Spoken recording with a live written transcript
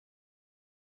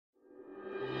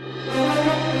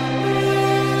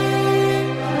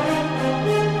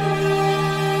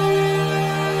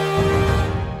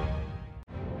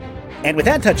And with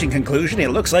that touching conclusion, it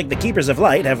looks like the Keepers of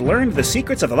Light have learned the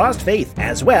secrets of the lost faith,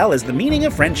 as well as the meaning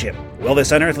of friendship. Will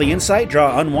this unearthly insight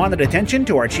draw unwanted attention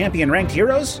to our champion-ranked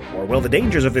heroes? Or will the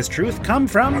dangers of this truth come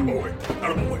from...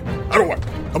 Out of my way.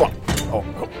 Come on. Oh,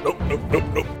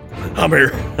 nope. I'm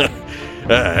here.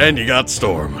 And you got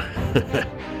Storm.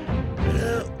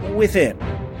 Within.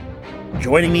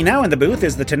 Joining me now in the booth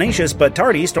is the tenacious but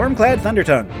tardy Stormclad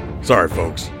Thundertongue. Sorry,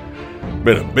 folks.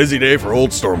 Been a busy day for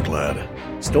old Stormclad.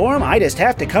 Storm, I just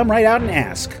have to come right out and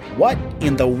ask, what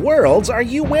in the worlds are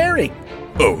you wearing?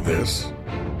 Oh, this?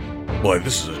 Why,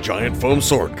 this is a giant foam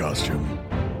sword costume.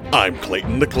 I'm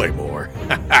Clayton the Claymore.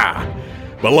 Ha!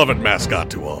 Beloved mascot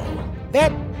to all.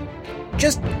 That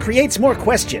just creates more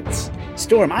questions.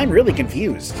 Storm, I'm really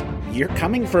confused. You're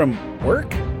coming from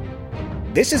work?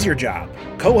 This is your job,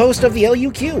 co-host of the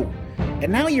LUQ,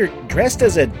 and now you're dressed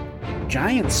as a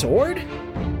giant sword?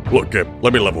 Look, Kip,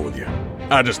 let me level with you.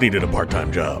 I just needed a part-time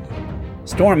job.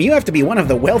 Storm, you have to be one of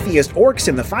the wealthiest orcs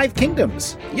in the Five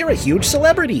Kingdoms. You're a huge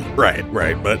celebrity. Right,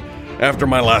 but after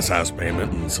my last house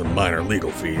payment and some minor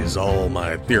legal fees, all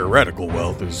my theoretical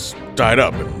wealth is tied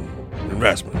up in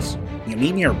investments. You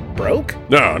mean you're broke?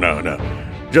 No.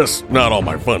 Just not all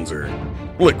my funds are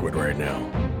liquid right now.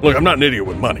 Look, I'm not an idiot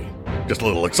with money. Just a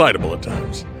little excitable at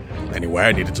times. Anyway,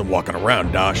 I needed some walking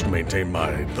around dosh to maintain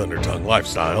my Thundertongue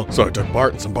lifestyle, so I took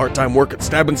part in some part-time work at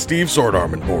Stabbin' Steve's Sword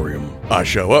Arm Emporium. I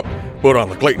show up, put on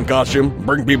the Clayton costume, and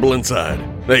bring people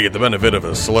inside. They get the benefit of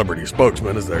a celebrity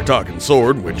spokesman as their talking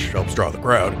sword, which helps draw the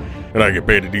crowd, and I get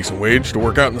paid a decent wage to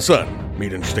work out in the sun,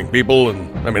 meet interesting people,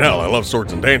 and, hell, I love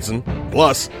swords and dancing.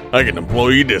 Plus, I get an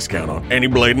employee discount on any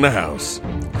blade in the house.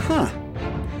 Huh.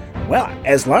 Well,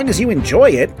 as long as you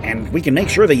enjoy it, and we can make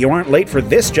sure that you aren't late for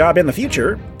this job in the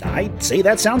future, I'd say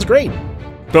that sounds great.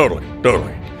 Totally.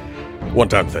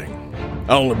 One-time thing.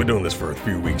 I'll only be doing this for a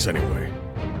few weeks anyway.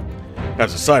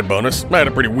 As a side bonus, I had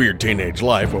a pretty weird teenage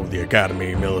life, with the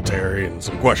academy, military, and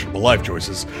some questionable life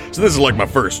choices, so this is like my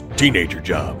first teenager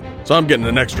job. So I'm getting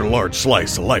an extra large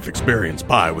slice of life experience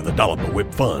pie with a dollop of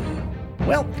whip fun.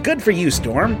 Well, good for you,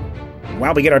 Storm.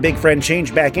 While we get our big friend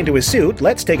changed back into his suit,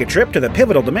 let's take a trip to the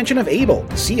pivotal dimension of Abel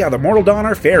to see how the Mortal Dawn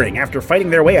are faring after fighting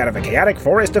their way out of a chaotic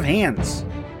forest of hands.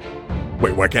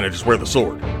 Wait, why can't I just wear the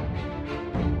sword?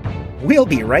 We'll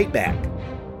be right back.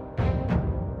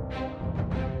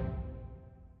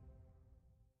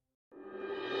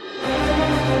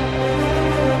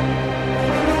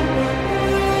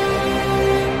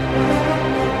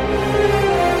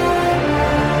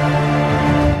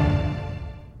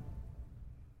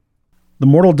 The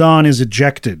Mortal Dawn is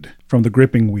ejected from the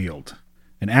gripping wield,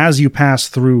 and as you pass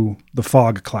through the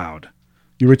fog cloud,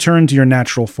 you return to your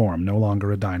natural form, no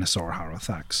longer a dinosaur,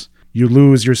 Harathax. You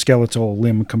lose your skeletal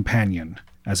limb companion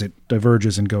as it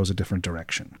diverges and goes a different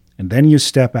direction. And then you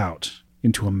step out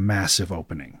into a massive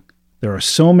opening. There are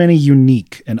so many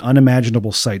unique and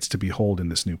unimaginable sights to behold in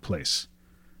this new place.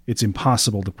 It's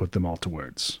impossible to put them all to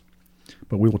words.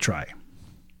 But we will try.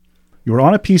 You are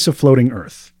on a piece of floating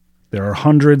earth. There are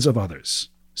hundreds of others,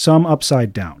 some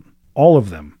upside down. All of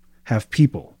them have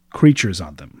people, creatures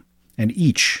on them, and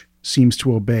each seems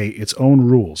to obey its own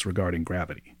rules regarding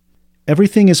gravity.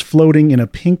 Everything is floating in a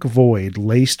pink void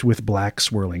laced with black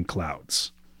swirling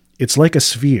clouds. It's like a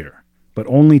sphere, but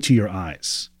only to your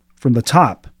eyes. From the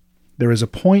top, there is a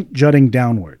point jutting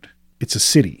downward. It's a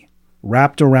city,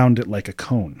 wrapped around it like a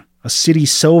cone. A city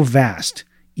so vast,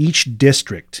 each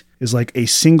district is like a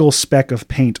single speck of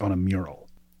paint on a mural.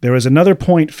 There is another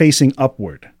point facing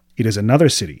upward. It is another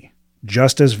city,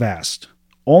 just as vast,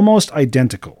 almost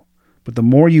identical, but the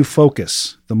more you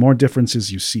focus, the more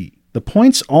differences you see. The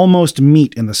points almost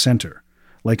meet in the center,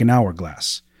 like an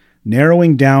hourglass,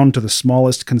 narrowing down to the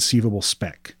smallest conceivable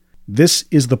speck. This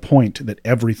is the point that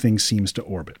everything seems to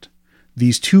orbit.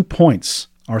 These 2 points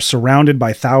are surrounded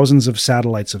by thousands of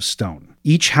satellites of stone,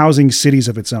 each housing cities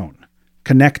of its own,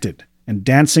 connected and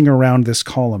dancing around this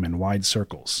column in wide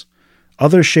circles.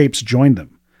 Other shapes join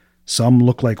them. Some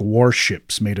look like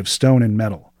warships made of stone and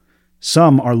metal.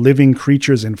 Some are living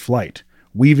creatures in flight,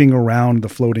 weaving around the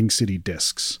floating city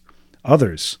disks.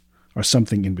 Others are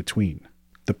something in between.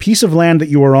 The piece of land that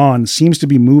you are on seems to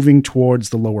be moving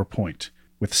towards the lower point,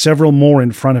 with several more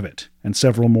in front of it and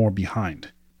several more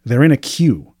behind. They're in a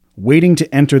queue, waiting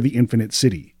to enter the infinite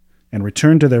city and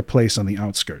return to their place on the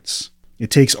outskirts. It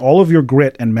takes all of your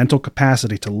grit and mental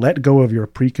capacity to let go of your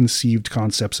preconceived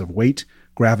concepts of weight,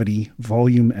 gravity,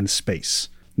 volume, and space.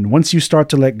 And once you start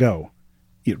to let go,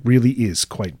 it really is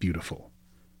quite beautiful.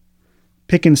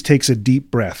 Pickens takes a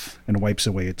deep breath and wipes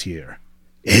away a tear.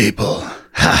 Abel.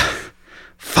 Ha!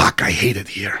 Fuck, I hate it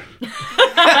here.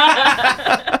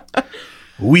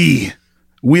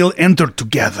 We'll enter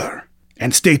together.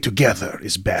 and stay together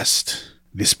is best.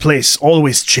 This place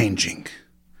always changing.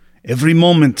 Every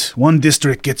moment one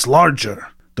district gets larger,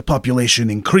 the population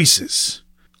increases,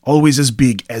 always as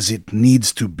big as it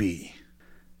needs to be.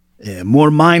 More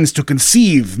minds to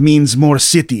conceive means more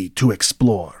city to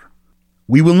explore.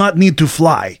 We will not need to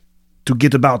fly to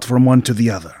get about from one to the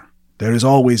other. There is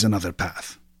always another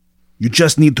path. You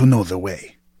just need to know the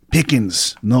way.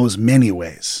 Pickens knows many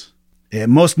ways.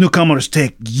 Most newcomers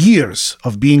take years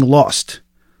of being lost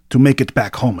to make it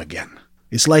back home again.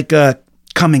 It's like a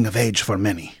coming of age for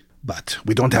many, but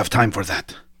we don't have time for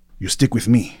that. You stick with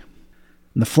me.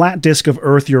 The flat disk of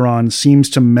Earth you're on seems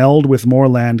to meld with more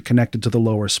land connected to the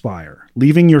lower spire,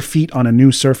 leaving your feet on a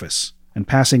new surface and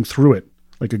passing through it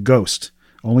like a ghost,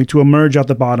 only to emerge out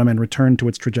the bottom and return to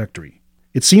its trajectory.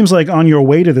 It seems like on your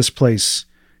way to this place,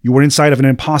 you were inside of an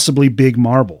impossibly big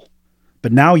marble,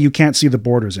 but now you can't see the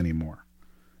borders anymore,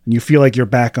 and you feel like you're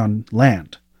back on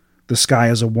land. The sky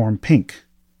is a warm pink.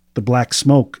 The black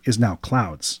smoke is now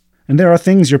clouds, and there are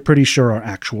things you're pretty sure are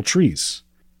actual trees.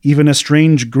 Even a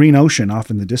strange green ocean off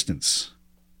in the distance.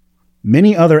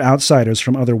 Many other outsiders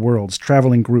from other worlds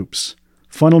travel in groups,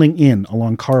 funneling in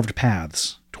along carved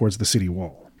paths towards the city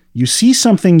wall. You see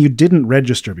something you didn't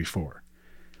register before.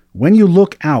 When you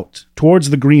look out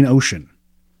towards the green ocean,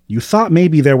 you thought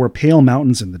maybe there were pale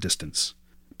mountains in the distance,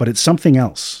 but it's something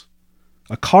else.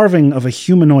 A carving of a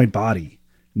humanoid body,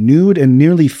 nude and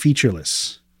nearly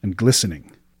featureless and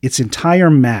glistening. Its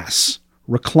entire mass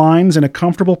reclines in a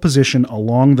comfortable position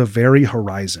along the very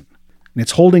horizon, and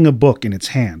it's holding a book in its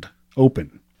hand,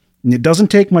 open. And it doesn't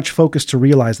take much focus to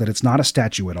realize that it's not a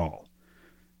statue at all.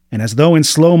 And as though in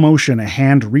slow motion, a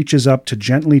hand reaches up to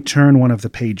gently turn one of the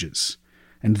pages,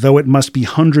 and though it must be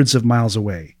hundreds of miles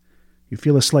away, you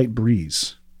feel a slight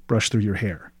breeze brush through your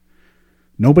hair.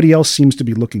 Nobody else seems to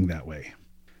be looking that way.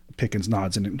 Pickens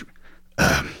nods and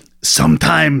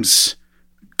sometimes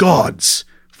gods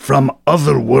from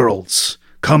other worlds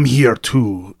come here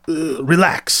to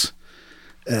relax,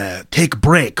 take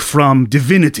break from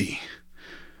divinity.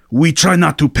 We try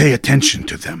not to pay attention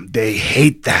to them. They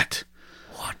hate that.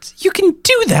 What? You can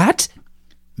do that?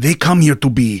 They come here to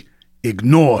be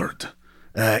ignored.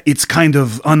 It's kind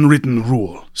of unwritten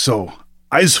rule. So,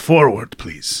 eyes forward,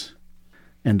 please.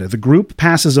 And the group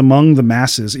passes among the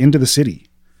masses into the city.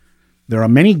 There are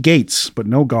many gates, but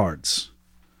no guards.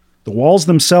 The walls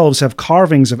themselves have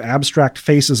carvings of abstract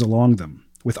faces along them,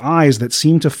 with eyes that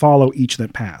seem to follow each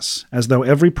that pass, as though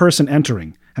every person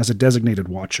entering has a designated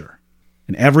watcher.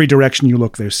 In every direction you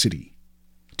look, there's city.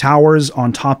 Towers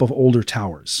on top of older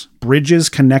towers, bridges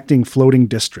connecting floating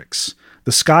districts.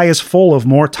 The sky is full of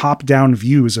more top-down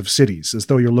views of cities, as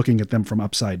though you're looking at them from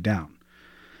upside down.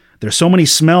 There's so many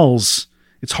smells,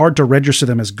 it's hard to register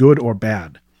them as good or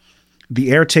bad. The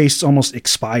air tastes almost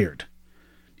expired.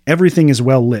 Everything is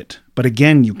well lit, but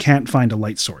again, you can't find a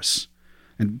light source.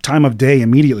 And time of day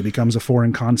immediately becomes a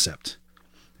foreign concept.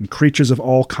 And creatures of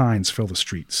all kinds fill the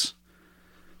streets.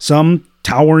 Some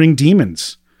towering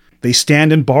demons. They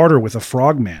stand and barter with a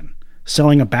frogman,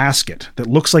 selling a basket that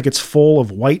looks like it's full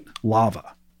of white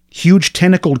lava. Huge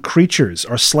tentacled creatures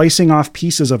are slicing off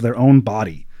pieces of their own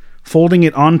body, folding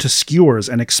it onto skewers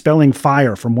and expelling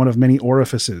fire from one of many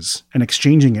orifices and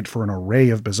exchanging it for an array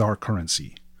of bizarre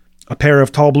currency. A pair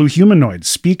of tall blue humanoids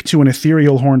speak to an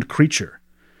ethereal horned creature,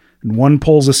 and one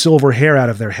pulls a silver hair out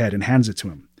of their head and hands it to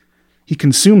him. He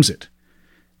consumes it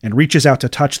and reaches out to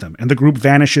touch them, and the group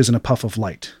vanishes in a puff of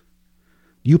light.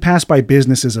 You pass by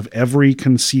businesses of every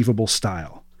conceivable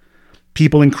style.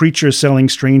 People and creatures selling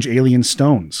strange alien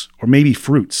stones, or maybe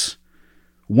fruits.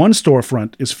 One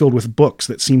storefront is filled with books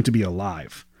that seem to be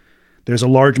alive. There's a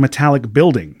large metallic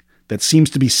building that seems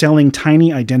to be selling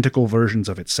tiny identical versions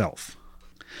of itself.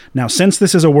 Now, since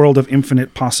this is a world of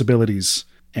infinite possibilities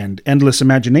and endless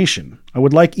imagination, I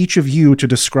would like each of you to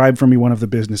describe for me one of the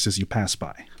businesses you pass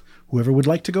by. Whoever would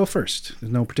like to go first.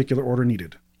 There's no particular order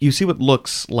needed. You see what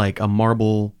looks like a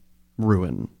marble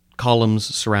ruin, columns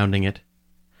surrounding it.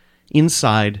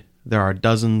 Inside, there are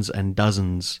dozens and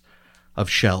dozens of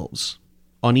shelves.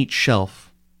 On each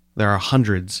shelf, there are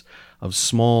hundreds of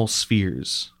small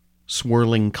spheres,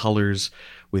 swirling colors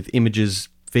with images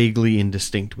vaguely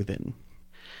indistinct within.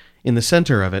 In the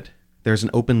center of it, there's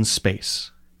an open space.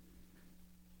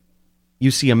 You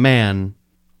see a man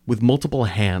with multiple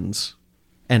hands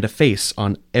and a face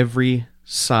on every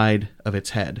side of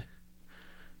its head.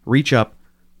 Reach up,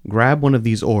 grab one of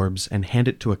these orbs, and hand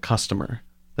it to a customer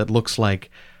that looks like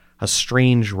a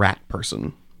strange rat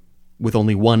person with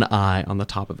only one eye on the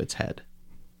top of its head.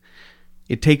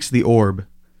 It takes the orb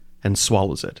and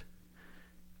swallows it.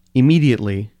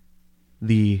 Immediately,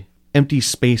 the empty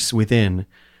space within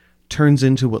turns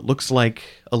into what looks like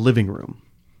a living room.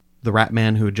 The rat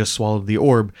man who had just swallowed the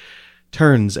orb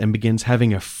turns and begins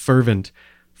having a fervent,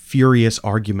 furious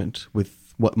argument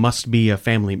with what must be a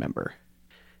family member.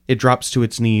 It drops to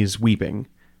its knees, weeping,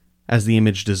 as the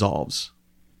image dissolves.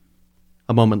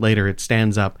 A moment later, it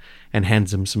stands up and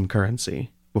hands him some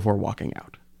currency before walking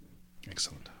out.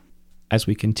 Excellent. As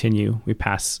we continue, we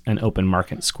pass an open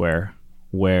market square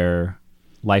where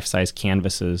life-size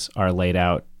canvases are laid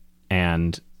out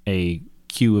and a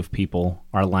queue of people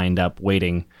are lined up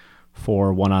waiting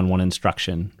for one-on-one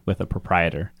instruction with a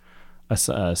proprietor.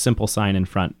 A simple sign in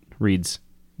front reads,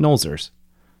 Nolzers.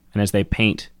 And as they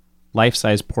paint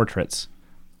life-size portraits,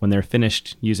 when they're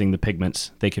finished using the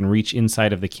pigments, they can reach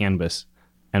inside of the canvas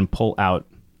and pull out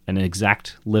an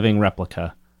exact living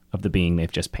replica of the being they've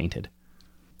just painted.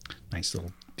 Nice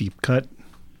little deep cut.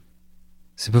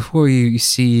 So before you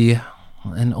see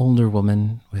an older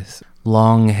woman with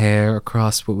long hair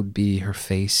across what would be her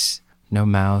face, no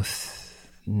mouth,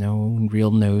 no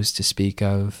real nose to speak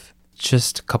of,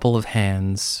 just a couple of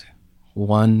hands,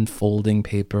 one folding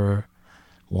paper,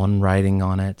 one writing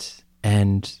on it,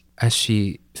 and as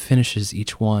she finishes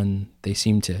each one, they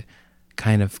seem to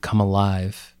kind of come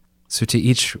alive. So to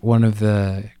each one of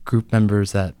the group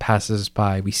members that passes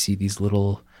by, we see these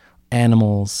little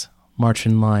animals march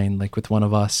in line, like with one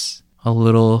of us. A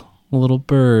little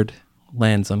bird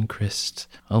lands on Christ.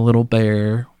 A little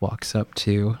bear walks up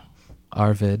to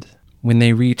Arvid. When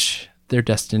they reach their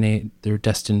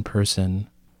destined person,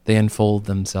 they unfold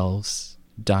themselves,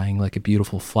 dying like a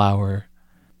beautiful flower.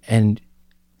 And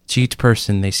to each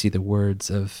person, they see the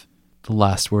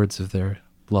last words of their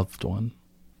loved one.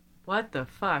 What the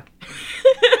fuck?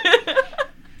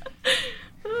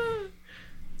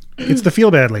 It's the Feel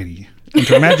Bad Lady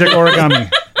into a magic origami.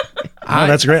 Oh,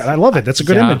 that's great. I love it. That's a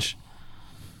good image.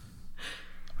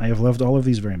 I have loved all of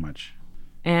these very much.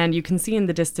 And you can see in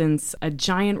the distance a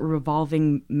giant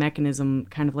revolving mechanism,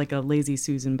 kind of like a Lazy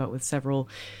Susan, but with several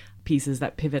pieces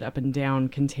that pivot up and down,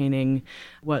 containing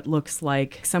what looks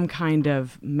like some kind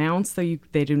of mounts, though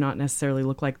they do not necessarily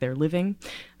look like they're living.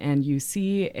 And you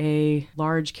see a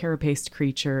large carapaced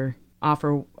creature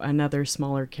offer another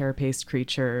smaller carapaced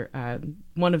creature,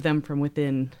 one of them from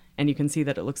within, and you can see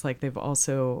that it looks like they've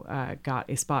also got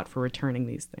a spot for returning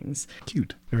these things.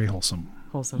 Cute. Very wholesome.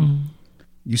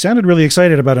 You sounded really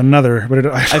excited about another, but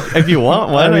if you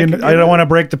want one, I mean, I don't want to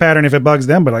break the pattern if it bugs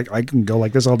them, but I can go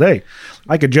like this all day.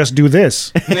 I could just do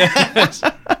this.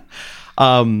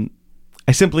 I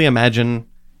simply imagine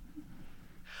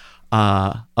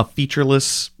a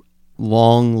featureless,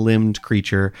 long-limbed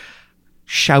creature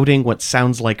shouting what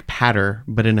sounds like patter,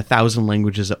 but in 1,000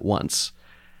 languages at once.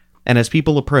 And as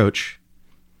people approach,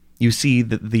 you see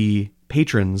that the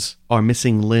patrons are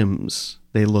missing limbs.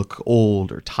 They look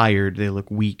old or tired. They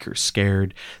look weak or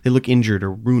scared. They look injured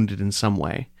or wounded in some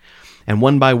way. And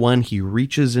one by one, he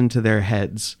reaches into their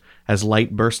heads as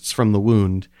light bursts from the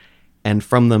wound, and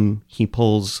from them he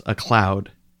pulls a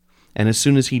cloud. And as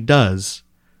soon as he does,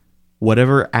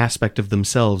 whatever aspect of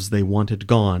themselves they wanted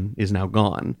gone is now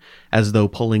gone, as though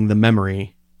pulling the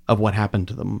memory of what happened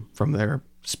to them from their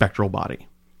spectral body.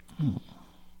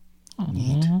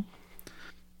 Neat.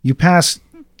 You pass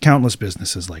countless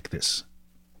businesses like this.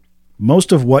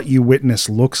 Most of what you witness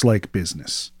looks like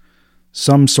business.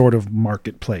 Some sort of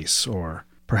marketplace, or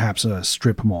perhaps a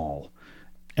strip mall.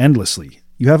 Endlessly.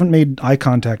 You haven't made eye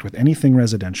contact with anything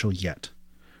residential yet.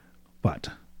 But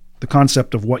the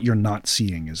concept of what you're not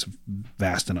seeing is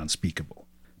vast and unspeakable.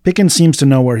 Pickens seems to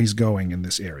know where he's going in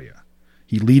this area.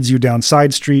 He leads you down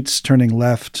side streets, turning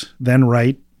left, then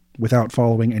right, without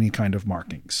following any kind of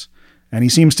markings. And he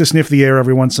seems to sniff the air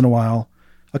every once in a while.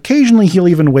 Occasionally he'll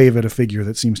even wave at a figure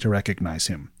that seems to recognize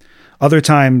him. Other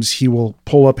times he will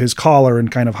pull up his collar and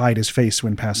kind of hide his face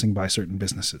when passing by certain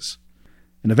businesses.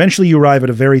 And eventually you arrive at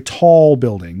a very tall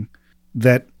building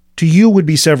that to you would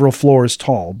be several floors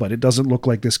tall, but it doesn't look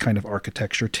like this kind of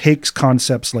architecture takes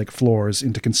concepts like floors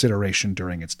into consideration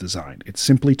during its design. It's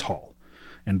simply tall,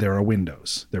 and there are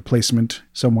windows, their placement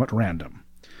somewhat random.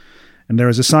 And there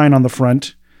is a sign on the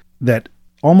front that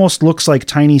almost looks like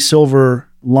tiny silver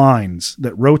lines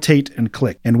that rotate and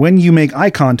click. And when you make eye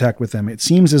contact with them, it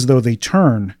seems as though they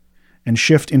turn and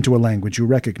shift into a language you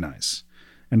recognize.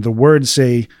 And the words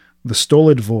say, "The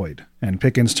Stolid Void." And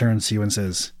Pickens turns to you and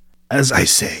says, "As I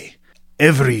say,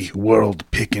 every world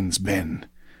Pickens been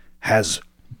has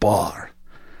bar.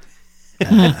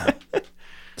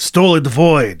 Stolid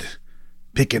Void,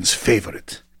 Pickens'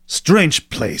 favorite. Strange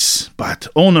place, but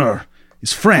owner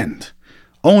is friend.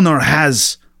 Owner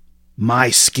has my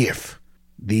skiff.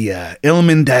 The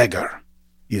Elmen Dagger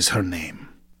is her name.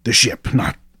 The ship,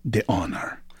 not the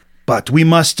owner. but we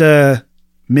must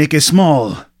make a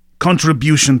small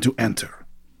contribution to enter.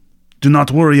 Do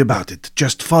not worry about it.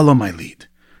 Just follow my lead.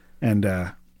 And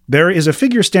there is a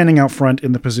figure standing out front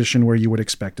in the position where you would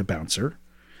expect a bouncer.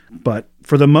 But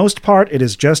for the most part, it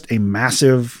is just a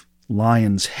massive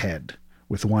lion's head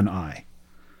with one eye.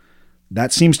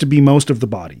 That seems to be most of the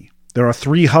body. There are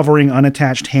 3 hovering,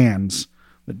 unattached hands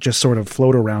that just sort of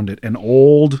float around it, and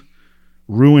old,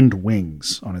 ruined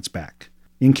wings on its back,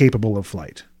 incapable of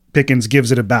flight. Pickens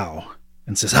gives it a bow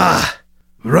and says, Ah,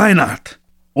 Reinhardt,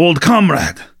 old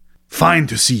comrade, fine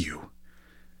to see you.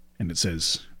 And it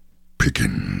says,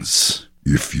 Pickens,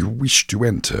 if you wish to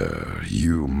enter,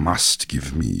 you must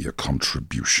give me a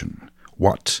contribution.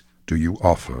 What do you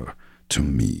offer to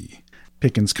me?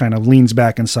 Pickens kind of leans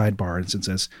back in sidebars and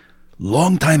says,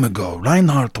 Long time ago,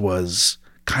 Reinhardt was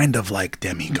kind of like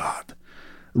demigod.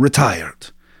 Retired.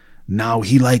 Now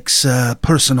he likes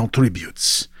personal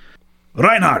tributes.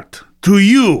 Reinhardt, to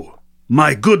you,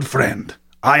 my good friend,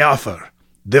 I offer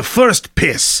the first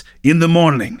piss in the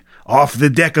morning off the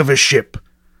deck of a ship,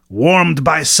 warmed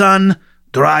by sun,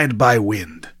 dried by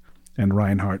wind. And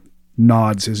Reinhardt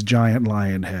nods his giant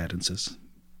lion head and says,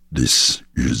 This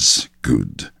is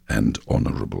good and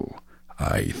honorable.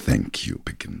 I thank you,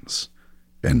 Pickens.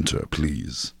 Enter,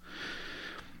 please.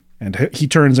 And he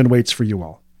turns and waits for you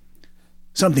all.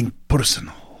 Something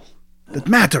personal that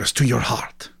matters to your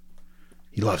heart.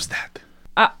 He loves that.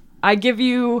 I give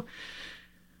you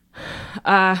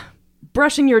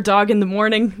brushing your dog in the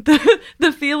morning,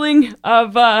 the feeling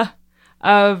of that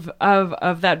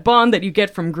bond that you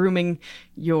get from grooming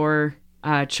your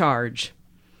charge.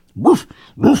 Woof,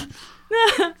 woof.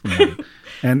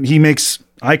 And he makes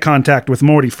eye contact with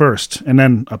Morty first, and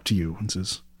then up to you, and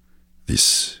says,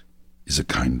 This is a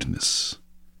kindness.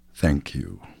 Thank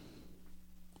you.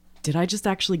 Did I just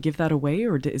actually give that away,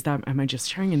 or am I just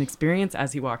sharing an experience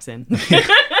as he walks in?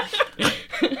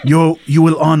 You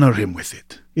will honor him with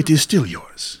it. It is still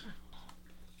yours.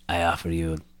 I offer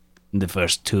you the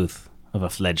first tooth of a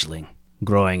fledgling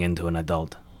growing into an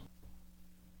adult.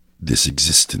 This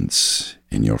existence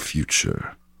in your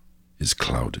future is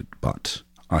clouded, but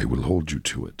I will hold you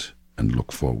to it and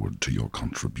look forward to your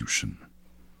contribution.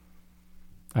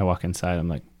 I walk inside. I'm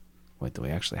like, wait, do we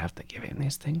actually have to give him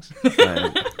these things?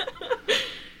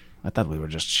 I thought we were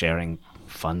just sharing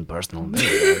fun, personal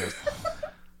things.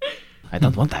 I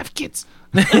don't want to have kids.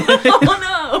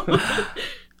 Oh, no!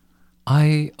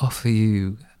 I offer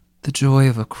you the joy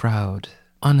of a crowd,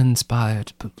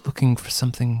 uninspired but looking for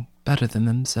something better than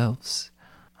themselves.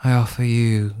 I offer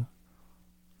you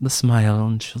the smile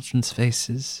on children's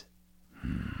faces.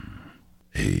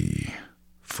 A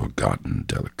forgotten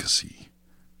delicacy.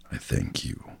 I thank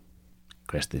you.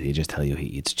 Chris, did he just tell you he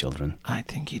eats children? I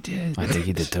think he did. I think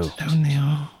he did too. Oh,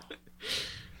 no.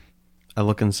 I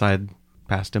look inside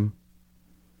past him.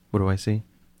 What do I see?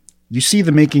 You see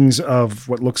the makings of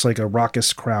what looks like a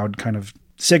raucous crowd kind of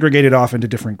segregated off into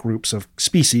different groups of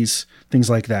species, things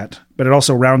like that. But it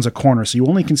also rounds a corner, so you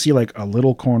only can see like a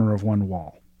little corner of one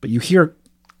wall. But you hear,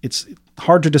 it's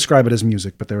hard to describe it as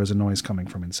music, but there is a noise coming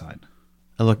from inside.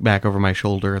 I look back over my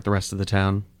shoulder at the rest of the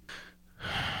town.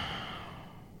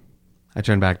 I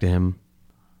turn back to him.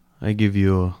 I give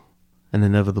you an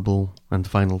inevitable and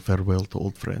final farewell to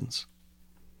old friends.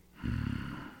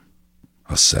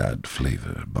 A sad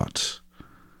flavor, but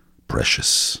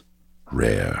precious,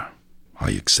 rare.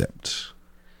 I accept.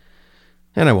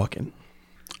 And I walk in.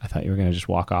 I thought you were going to just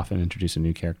walk off and introduce a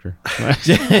new character.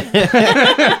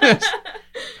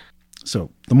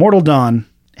 So, the mortal Dawn,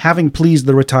 having pleased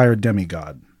the retired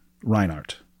demigod,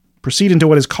 Reinhardt, proceed into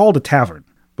what is called a tavern,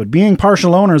 but being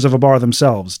partial owners of a bar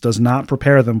themselves does not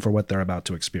prepare them for what they're about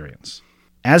to experience.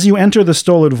 As you enter the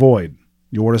Stolid Void,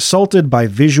 you are assaulted by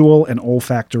visual and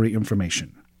olfactory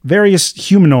information. Various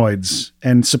humanoids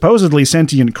and supposedly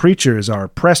sentient creatures are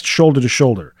pressed shoulder to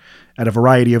shoulder at a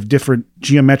variety of different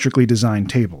geometrically designed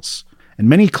tables, and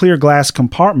many clear glass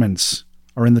compartments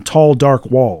are in the tall, dark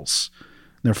walls.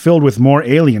 They're filled with more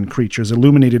alien creatures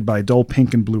illuminated by dull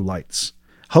pink and blue lights.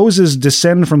 Hoses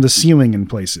descend from the ceiling in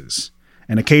places,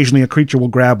 and occasionally a creature will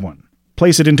grab one,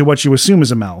 place it into what you assume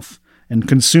is a mouth, and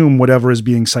consume whatever is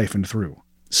being siphoned through.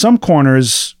 Some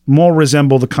corners more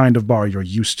resemble the kind of bar you're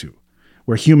used to,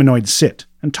 where humanoids sit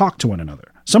and talk to one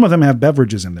another. Some of them have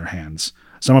beverages in their hands,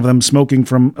 some of them smoking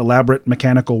from elaborate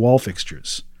mechanical wall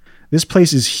fixtures. This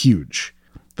place is huge.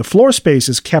 The floor space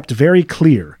is kept very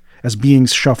clear as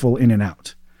beings shuffle in and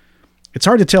out. It's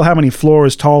hard to tell how many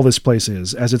floors tall this place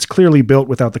is, as it's clearly built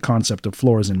without the concept of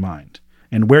floors in mind.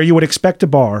 And where you would expect a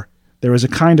bar, there is a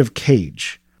kind of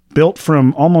cage, built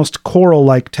from almost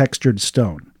coral-like textured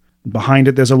stone. Behind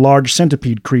it, there's a large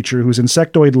centipede creature whose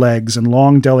insectoid legs and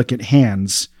long, delicate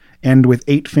hands end with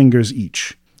 8 fingers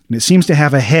each. And it seems to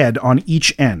have a head on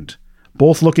each end,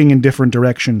 both looking in different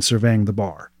directions, surveying the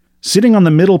bar. Sitting on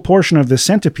the middle portion of this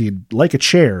centipede, like a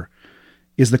chair,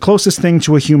 is the closest thing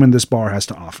to a human this bar has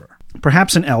to offer.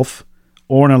 Perhaps an elf,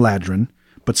 or an eladrin,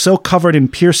 but so covered in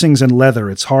piercings and leather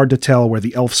it's hard to tell where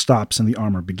the elf stops and the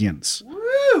armor begins.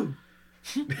 Woo!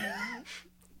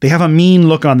 They have a mean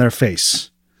look on their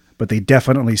face, but they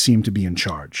definitely seem to be in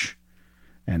charge.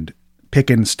 And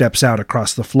Picken steps out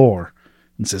across the floor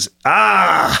and says,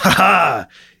 Ah, ha, ha.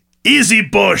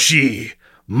 Iziboshi,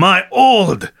 my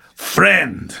old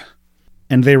friend.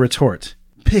 And they retort,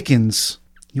 Pickens,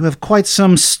 you have quite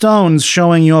some stones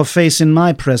showing your face in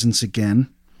my presence again.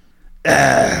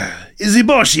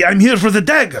 Iziboshi, I'm here for the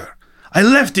dagger. I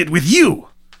left it with you.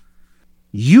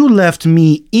 You left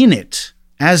me in it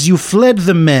as you fled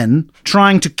the men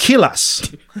trying to kill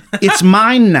us. It's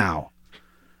mine now.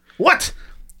 What?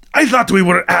 I thought we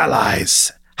were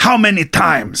allies. How many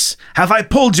times have I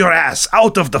pulled your ass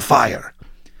out of the fire?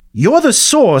 You're the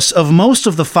source of most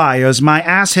of the fires my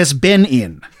ass has been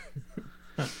in.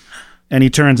 And he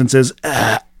turns and says,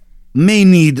 May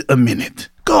need a minute.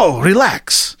 Go,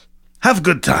 relax. Have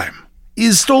good time.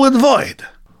 Is Stolen Void.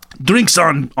 Drinks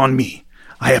on me.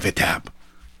 I have a tab.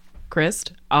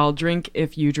 Christ, I'll drink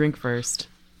if you drink first.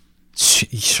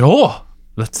 Sure.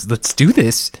 Let's do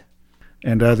this.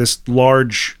 And this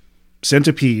large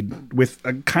centipede with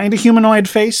a kind of humanoid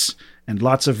face and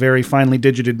lots of very finely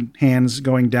digited hands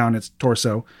going down its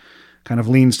torso kind of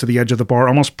leans to the edge of the bar,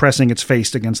 almost pressing its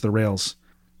face against the rails.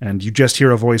 And you just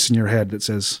hear a voice in your head that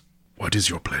says, What is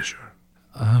your pleasure?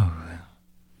 Oh.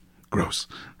 Gross.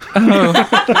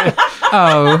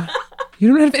 Oh. You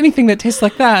don't have anything that tastes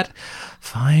like that.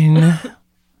 Fine.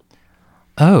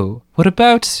 Oh, what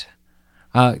about...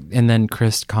 and then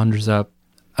Chris conjures up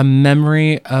a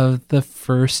memory of the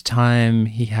first time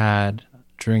he had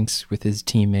drinks with his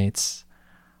teammates.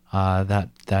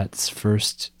 That's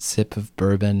first sip of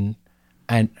bourbon.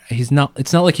 And it's not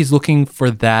like he's looking for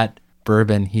that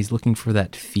bourbon. He's looking for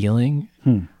that feeling.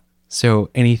 So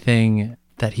anything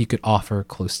that he could offer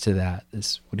close to that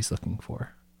is what he's looking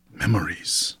for.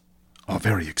 Memories are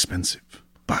very expensive,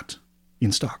 but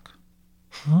in stock.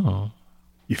 Oh.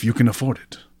 If you can afford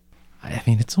it. I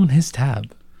mean, it's on his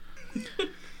tab.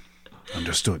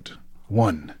 Understood.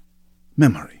 1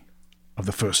 memory of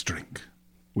the first drink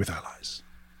with allies.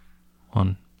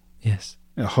 1. Yes.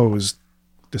 a hose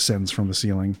descends from the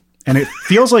ceiling. And it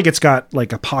feels like it's got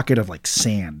like a pocket of like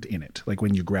sand in it, like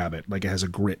when you grab it, like it has a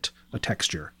grit, a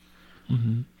texture.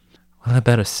 Mm-hmm. Well, I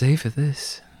better save for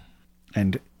this.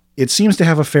 And it seems to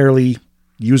have a fairly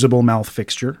usable mouth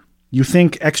fixture. You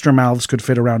think extra mouths could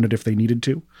fit around it if they needed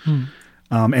to.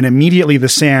 And immediately the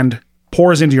sand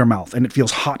pours into your mouth and it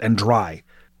feels hot and dry,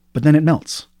 but then it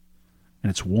melts and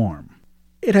it's warm.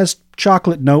 It has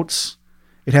chocolate notes.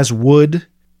 It has wood.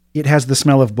 It has the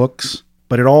smell of books,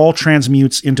 but it all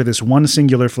transmutes into this one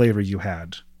singular flavor you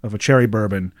had of a cherry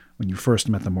bourbon when you first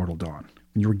met the Mortal Dawn.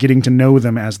 When you were getting to know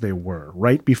them as they were,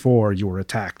 right before you were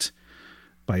attacked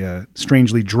by a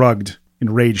strangely drugged,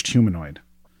 enraged humanoid.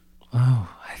 Oh,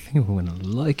 I think we're going to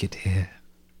like it here.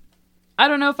 I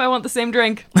don't know if I want the same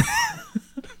drink.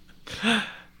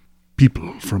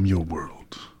 People from your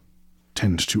world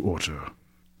tend to order.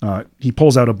 He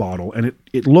pulls out a bottle, and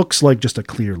it looks like just a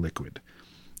clear liquid.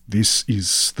 This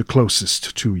is the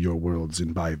closest to your world's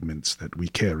imbibements that we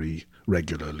carry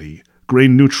regularly.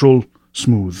 Grain neutral,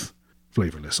 smooth,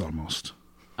 flavorless almost.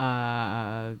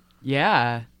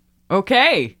 Yeah.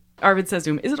 Okay. Arvid says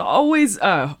to him, is it always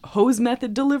a hose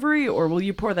method delivery, or will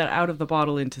you pour that out of the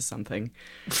bottle into something?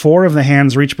 4 of the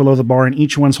hands reach below the bar, and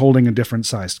each one's holding a different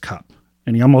sized cup.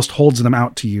 And he almost holds them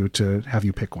out to you to have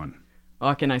you pick one.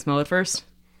 Oh, can I smell it first?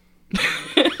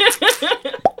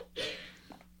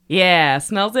 Yeah,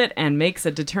 smells it and makes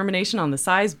a determination on the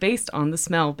size based on the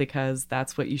smell, because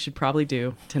that's what you should probably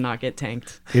do to not get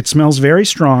tanked. It smells very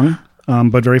strong,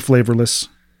 but very flavorless.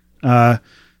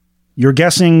 You're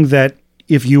guessing that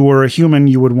if you were a human,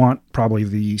 you would want probably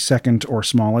the second or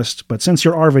smallest, but since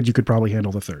you're Arvid, you could probably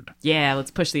handle the third. Yeah,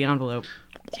 let's push the envelope.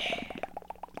 Yeah.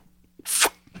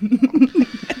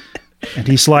 And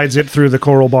he slides it through the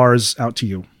coral bars out to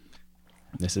you.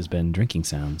 This has been Drinking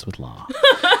Sounds with Law.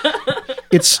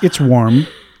 It's warm,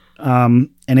 and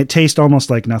it tastes almost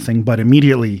like nothing, but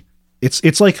immediately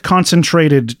it's like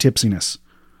concentrated tipsiness.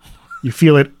 You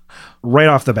feel it right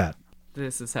off the bat.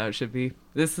 This is how it should be.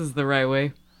 This is the right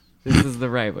way. This is the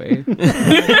right way.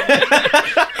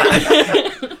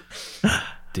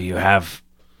 Do you have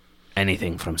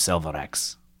anything from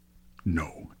Silverex?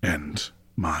 No, and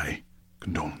my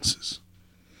Condolences.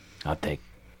 I'll take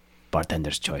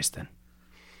bartender's choice then.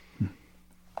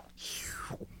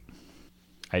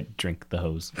 I drink the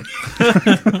hose.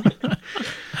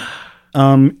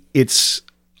 It's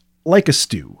like a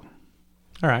stew.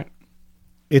 All right.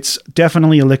 It's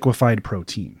definitely a liquefied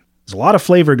protein. There's a lot of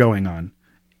flavor going on,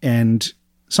 and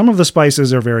some of the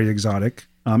spices are very exotic.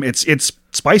 It's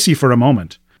spicy for a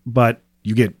moment, but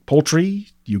you get poultry,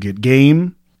 you get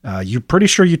game. You're pretty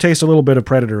sure you taste a little bit of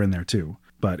predator in there too,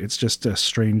 but it's just a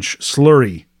strange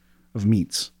slurry of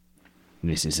meats.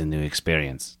 This is a new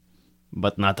experience,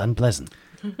 but not unpleasant.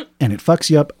 And it fucks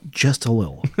you up just a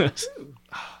little.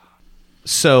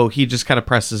 So he just kind of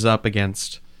presses up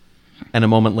against, and a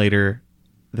moment later,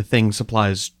 the thing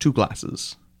supplies 2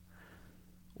 glasses.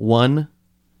 One,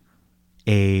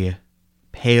 a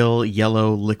pale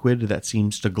yellow liquid that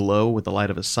seems to glow with the light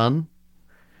of a sun,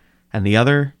 and the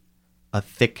other, a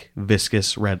thick,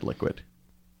 viscous red liquid,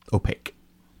 opaque.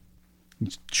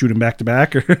 Shoot him back to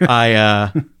back? Or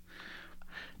I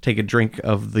take a drink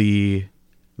of the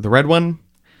red one,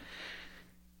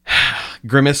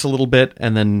 grimace a little bit,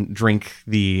 and then drink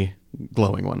the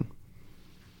glowing one.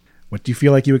 What do you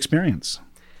feel like you experience?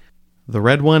 The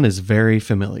red one is very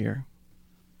familiar.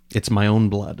 It's my own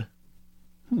blood.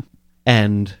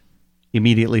 And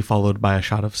immediately followed by a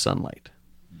shot of sunlight.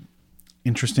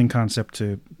 Interesting concept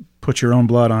to put your own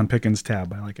blood on Pickens'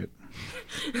 tab. I like it.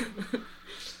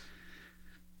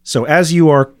 So as you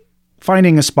are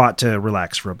finding a spot to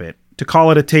relax for a bit, to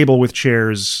call it a table with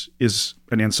chairs is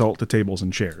an insult to tables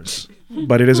and chairs.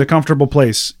 But it is a comfortable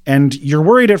place. And you're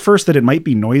worried at first that it might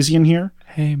be noisy in here.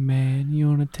 Hey, man, you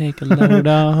want to take a load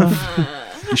off?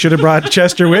 You should have brought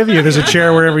Chester with you. There's a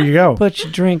chair wherever you go. Put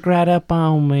your drink right up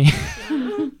on me.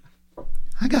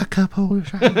 I got cup holders.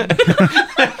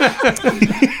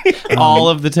 All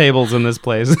of the tables in this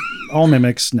place. All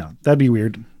mimics. No, that'd be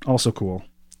weird. Also cool.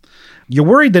 You're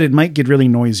worried that it might get really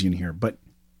noisy in here, but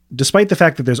despite the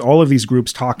fact that there's all of these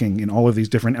groups talking in all of these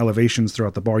different elevations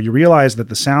throughout the bar, you realize that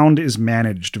the sound is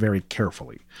managed very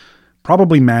carefully,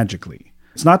 probably magically.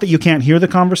 It's not that you can't hear the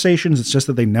conversations, it's just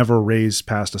that they never raise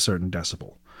past a certain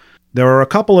decibel. There are a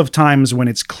couple of times when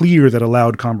it's clear that a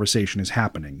loud conversation is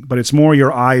happening, but it's more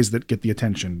your eyes that get the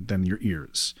attention than your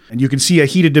ears. And you can see a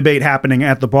heated debate happening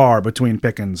at the bar between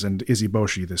Pickens and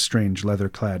Iziboshi, this strange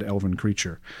leather-clad elven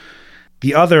creature.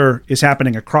 The other is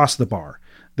happening across the bar.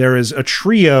 There is a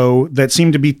trio that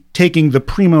seem to be taking the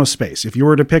primo space. If you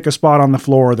were to pick a spot on the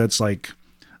floor that's like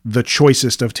the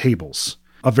choicest of tables,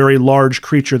 a very large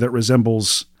creature that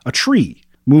resembles a tree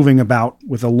moving about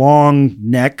with a long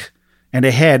neck and a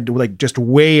head like just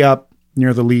way up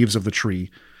near the leaves of the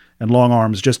tree and long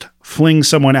arms, just flings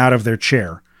someone out of their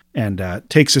chair and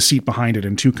takes a seat behind it,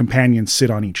 and 2 companions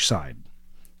sit on each side.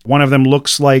 One of them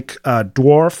looks like a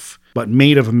dwarf, but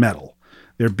made of metal.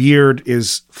 Their beard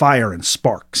is fire and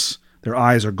sparks. Their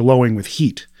eyes are glowing with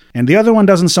heat. And the other one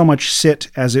doesn't so much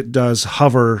sit as it does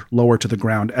hover lower to the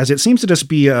ground, as it seems to just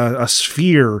be a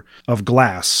sphere of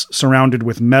glass surrounded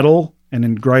with metal and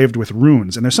engraved with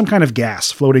runes. And there's some kind of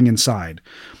gas floating inside,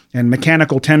 and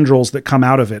mechanical tendrils that come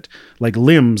out of it like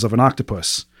limbs of an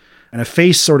octopus. And a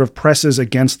face sort of presses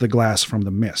against the glass from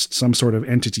the mist, some sort of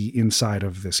entity inside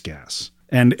of this gas.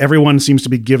 And everyone seems to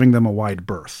be giving them a wide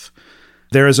berth.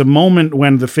 There is a moment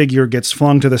when the figure gets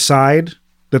flung to the side,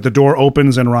 that the door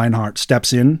opens and Reinhardt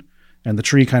steps in, and the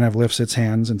tree kind of lifts its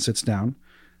hands and sits down,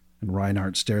 and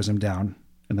Reinhardt stares him down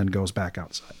and then goes back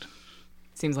outside.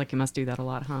 Seems like you must do that a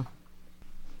lot, huh?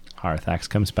 Harathax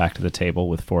comes back to the table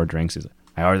with 4 drinks. He's like,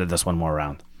 I ordered this one more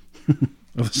round.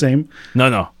 The same?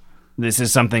 No. This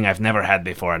is something I've never had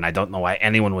before, and I don't know why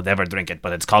anyone would ever drink it,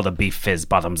 but it's called a beef fizz,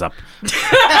 bottoms up.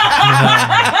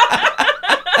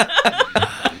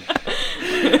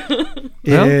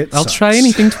 Well, I'll try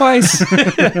anything twice.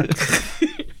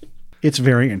 It's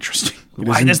very interesting.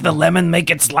 Why does the lemon make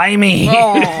it slimy?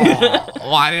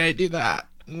 Why did I do that?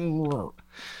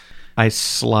 I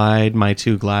slide my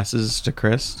 2 glasses to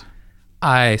Chris.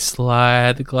 I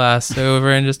slide the glass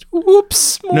over and just,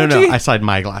 whoops. No, Morty. I slide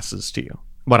my glasses to you.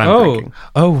 What I'm drinking.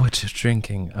 Oh, what you're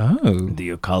drinking. Oh. Do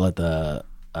you call it a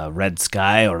red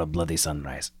sky or a bloody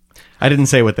sunrise? I didn't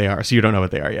say what they are, so you don't know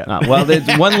what they are yet. well,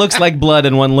 one looks like blood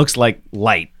and one looks like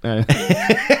light.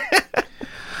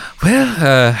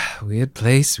 Well, weird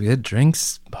place, weird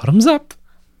drinks, bottoms up.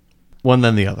 One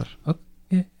then the other. Oh,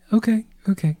 yeah, okay.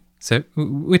 So,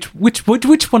 which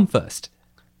one first?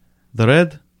 The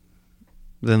red,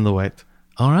 then the white.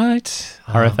 All right.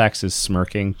 Harathax is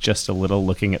smirking just a little,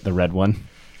 looking at the red one.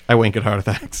 I wink at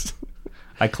Harathax.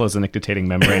 I close a nictitating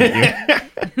membrane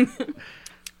at you.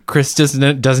 Chris does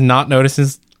not notice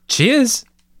his cheers.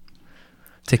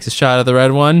 Takes a shot of the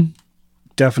red one.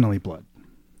 Definitely blood.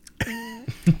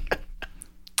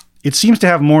 It seems to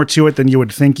have more to it than you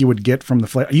would think you would get from the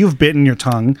flavor. You've bitten your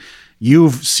tongue.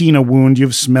 You've seen a wound.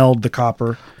 You've smelled the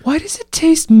copper. Why does it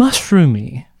taste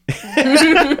mushroomy?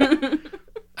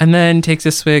 And then takes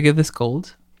a swig of this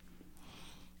gold.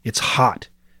 It's hot.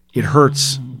 It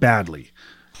hurts badly.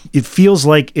 It feels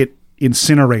like it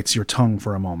incinerates your tongue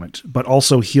for a moment, but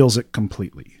also heals it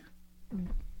completely.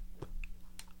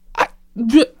 I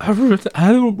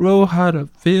don't know how to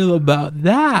feel about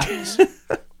that.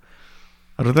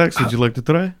 Artax, would you like to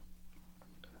try?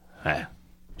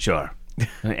 Sure.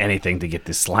 Anything to get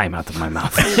this slime out of my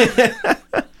mouth.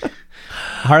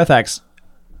 Harathax,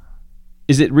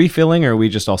 is it refilling or are we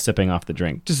just all sipping off the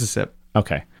drink? Just a sip.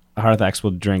 Okay. Harathax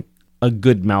will drink a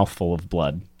good mouthful of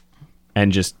blood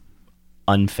and just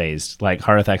unfazed. Like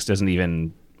Harathax doesn't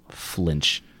even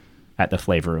flinch at the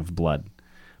flavor of blood.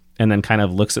 And then kind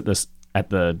of looks at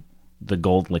the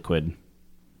gold liquid.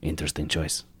 Interesting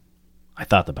choice. I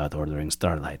thought about ordering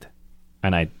Starlight.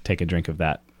 And I take a drink of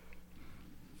that.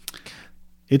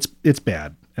 It's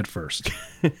bad at first.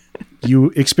 You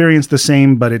experience the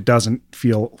same, but it doesn't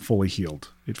feel fully healed.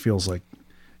 It feels like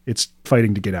it's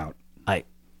fighting to get out.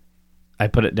 I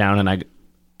put it down and I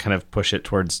kind of push it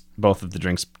towards both of the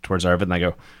drinks towards Arvid, and I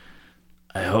go,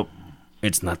 I hope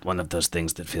it's not one of those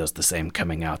things that feels the same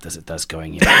coming out as it does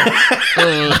going in.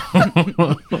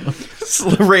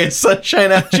 Ray of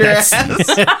sunshine out your ass.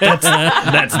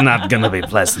 That's not going to be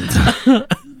pleasant.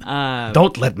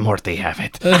 Don't let Morty have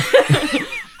it.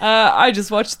 I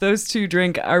just watched those two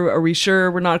drink. Are we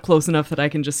sure we're not close enough that I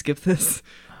can just skip this?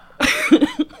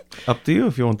 Up to you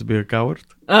if you want to be a coward.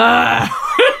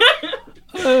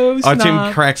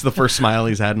 Artyom cracks the first smile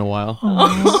he's had in a while.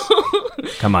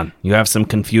 Come on, you have some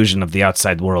confusion of the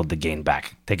outside world to gain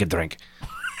back. Take a drink.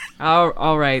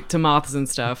 All right, to moths and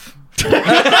stuff.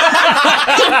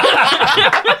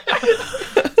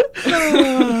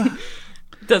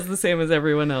 Does the same as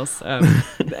everyone else.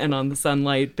 And on the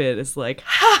sunlight bit is like,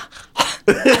 ha!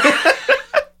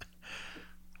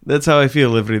 That's how I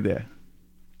feel every day.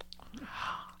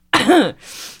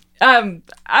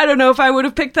 I don't know if I would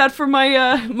have picked that for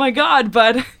my god,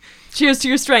 but cheers to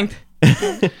your strength.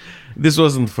 This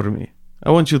wasn't for me.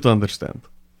 I want you to understand.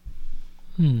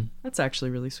 That's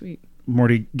actually really sweet.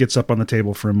 Morty gets up on the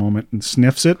table for a moment and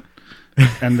sniffs it,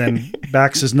 and then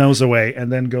backs his nose away,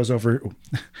 and then goes over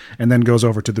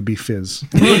to the beef fizz.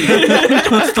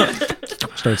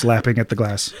 Starts lapping at the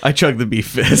glass. I chug the beef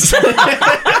fizz.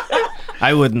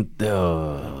 I wouldn't.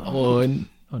 No,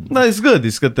 it's good.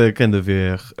 It's got the kind of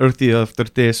earthy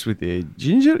aftertaste with the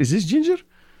ginger. Is this ginger?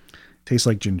 Tastes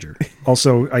like ginger.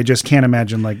 Also, I just can't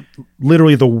imagine, like,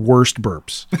 literally the worst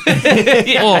burps.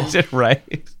 Yeah,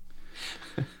 right.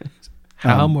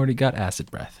 How Morty got acid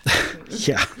breath.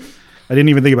 Yeah. I didn't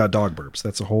even think about dog burps.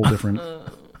 That's a whole different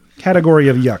category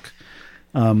of yuck.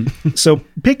 So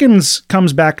Pickens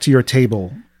comes back to your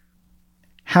table,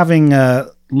 having a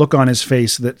look on his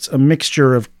face that's a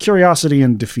mixture of curiosity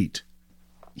and defeat.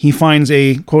 He finds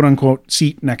a quote-unquote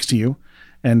seat next to you,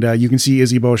 and you can see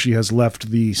Izuboshi has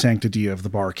left the sanctity of the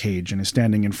bar cage and is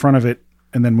standing in front of it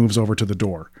and then moves over to the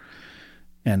door.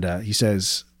 And he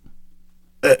says,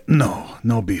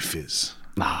 No beef fizz.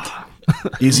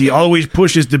 Izzy always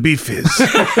pushes the beef fizz.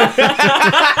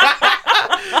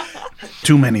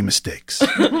 Too many mistakes.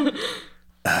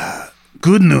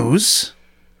 Good news.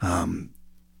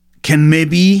 Can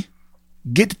maybe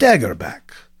get Dagger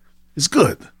back. It's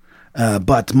good.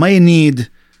 But may need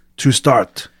to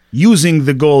start using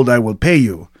the gold I will pay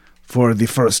you for the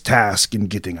first task in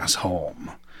getting us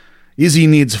home. Izzy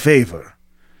needs favor.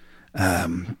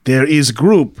 There is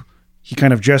group. He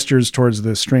kind of gestures towards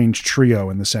the strange trio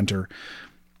in the center.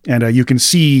 And you can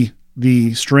see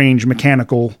the strange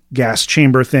mechanical gas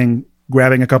chamber thing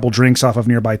grabbing a couple drinks off of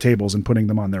nearby tables and putting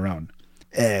them on their own.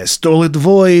 Stolid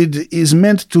Void is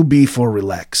meant to be for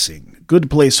relaxing. Good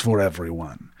place for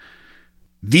everyone.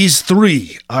 These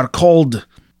three are called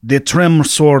the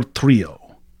Tremsor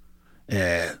Trio.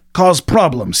 Cause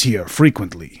problems here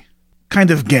frequently.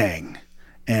 Kind of gang.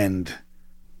 And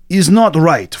is not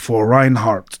right for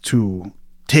Reinhardt to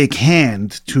take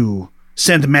hand to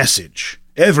send message.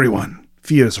 Everyone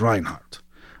fears Reinhardt.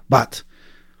 But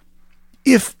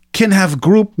if can have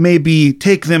group maybe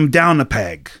take them down a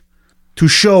peg to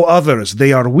show others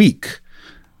they are weak,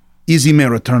 Izzy may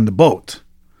return the boat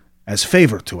as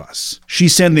favor to us. She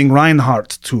sending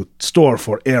Reinhardt to store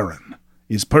for Aaron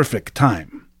is perfect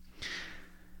time.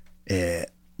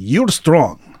 You're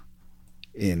strong,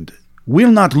 and we're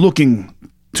not looking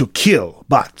to kill,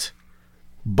 but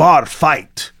bar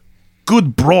fight,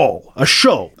 good brawl, a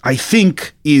show, I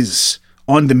think is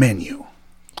on the menu.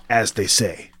 as they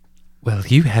say. Well,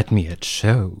 you had me at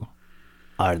show.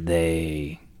 Are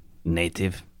they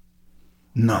native?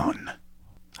 None.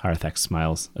 Haruthak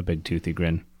smiles, a big toothy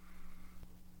grin.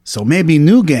 So maybe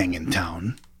new gang in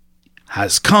town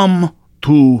has come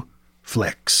to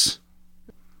flex.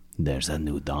 There's a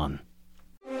new dawn.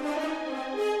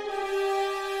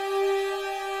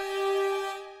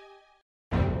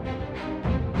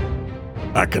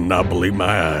 I cannot believe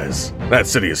my eyes. That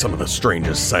city is some of the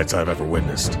strangest sights I've ever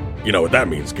witnessed. You know what that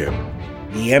means, Kip?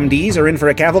 The MDs are in for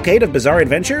a cavalcade of bizarre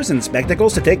adventures and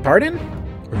spectacles to take part in?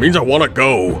 It means I want to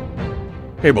go.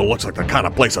 Able looks like the kind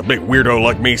of place a big weirdo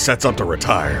like me sets up to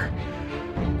retire.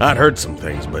 I'd heard some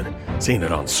things, but seeing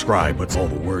it on Scribe puts all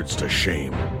the words to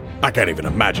shame. I can't even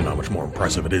imagine how much more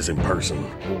impressive it is in person.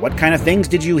 What kind of things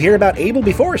did you hear about Abel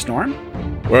before, Storm?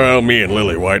 Well, me and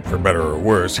Lillywhite, for better or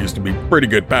worse, used to be pretty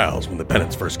good pals when the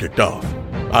penance first kicked off.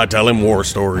 I'd tell him war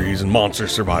stories and monster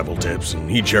survival tips, and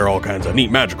he'd share all kinds of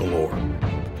neat magical lore.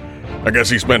 I guess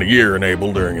he spent a year in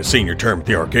Abel during his senior term at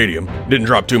the Arcadium. Didn't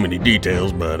drop too many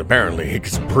details, but apparently he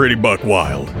gets pretty buck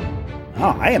wild.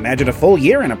 Oh, I imagine a full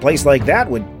year in a place like that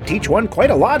would teach one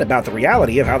quite a lot about the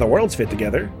reality of how the worlds fit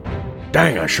together.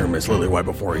 Dang, I sure miss Lillywhite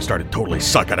before he started totally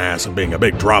sucking ass and being a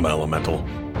big drama elemental.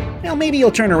 Well, maybe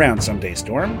you'll turn around someday,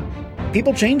 Storm.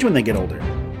 People change when they get older.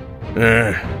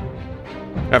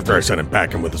 After I sent him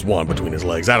packing with his wand between his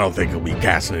legs, I don't think he'll be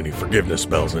casting any forgiveness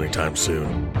spells anytime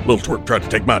soon. Little twerp tried to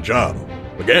take my job.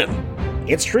 Again.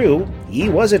 It's true, he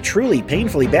was a truly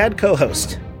painfully bad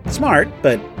co-host. Smart,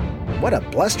 but what a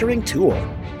blustering tool.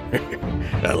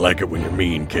 I like it when you're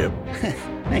mean, Kip.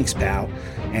 Thanks, pal.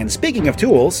 And speaking of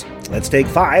tools, let's take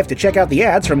 5 to check out the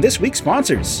ads from this week's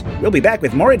sponsors. We'll be back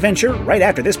with more adventure right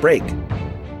after this break.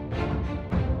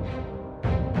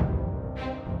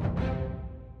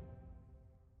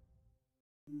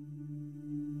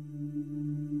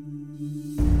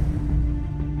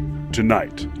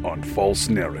 Tonight on False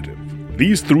Narrative,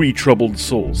 these 3 troubled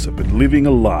souls have been living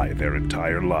a lie their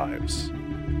entire lives.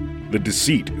 The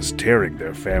deceit is tearing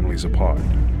their families apart,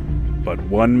 but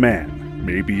one man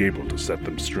may be able to set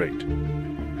them straight.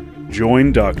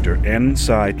 Join Dr. N.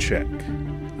 Sai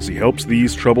Chek as he helps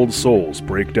these troubled souls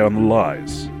break down the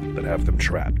lies that have them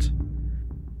trapped.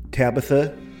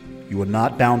 Tabitha, you are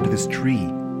not bound to this tree.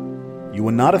 You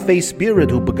are not a fey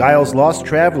spirit who beguiles lost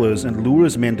travelers and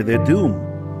lures men to their doom.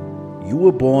 You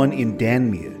were born in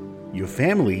Danmere. Your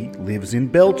family lives in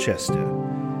Belchester.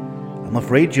 I'm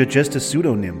afraid you're just a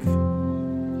pseudo-nymph.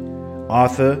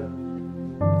 Arthur,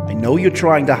 I know you're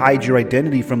trying to hide your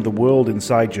identity from the world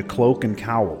inside your cloak and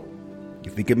cowl.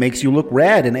 You think it makes you look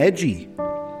rad and edgy,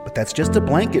 but that's just a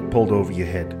blanket pulled over your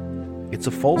head. It's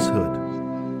a falsehood.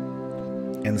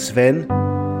 And Sven,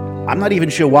 I'm not even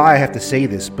sure why I have to say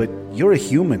this, but you're a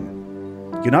human.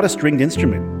 You're not a stringed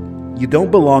instrument. You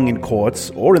don't belong in courts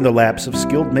or in the laps of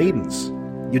skilled maidens.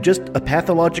 You're just a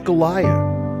pathological liar.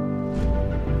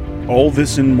 All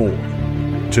this and more,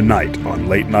 tonight on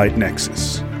Late Night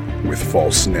Nexus, with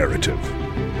False Narrative.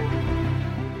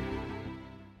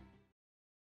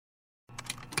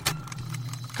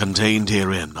 Contained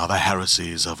herein are the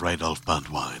heresies of Radolf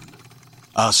Burntwine,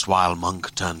 erstwhile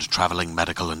monk turned traveling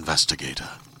medical investigator.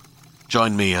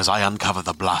 Join me as I uncover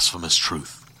the blasphemous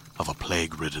truth of a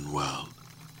plague-ridden world,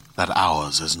 that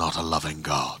ours is not a loving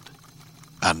God,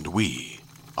 and we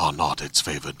are not its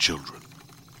favored children.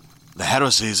 The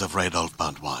heresies of Radolf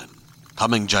Burntwine,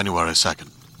 coming January 2nd,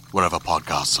 wherever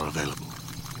podcasts are available.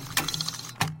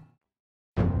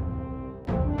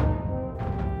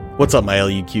 What's up, my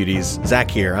LU cuties? Zach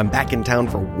here. I'm back in town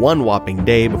for one whopping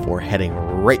day before heading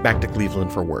right back to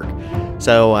Cleveland for work.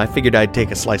 So I figured I'd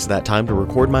take a slice of that time to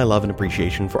record my love and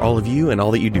appreciation for all of you and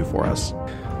all that you do for us.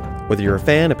 Whether you're a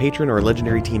fan, a patron, or a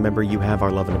legendary team member, you have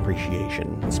our love and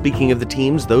appreciation. Speaking of the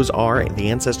teams, those are the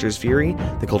Ancestors' Fury,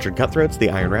 the Cultured Cutthroats, the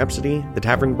Iron Rhapsody, the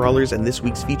Tavern Brawlers, and this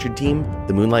week's featured team,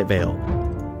 the Moonlight Veil.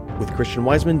 With Christian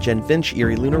Wiseman, Jen Finch,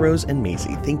 Erie Luna Rose, and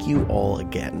Maisie. Thank you all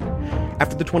again.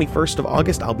 After the 21st of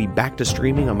August, I'll be back to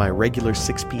streaming on my regular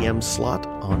 6 p.m. slot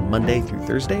on Monday through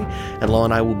Thursday, and Law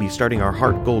and I will be starting our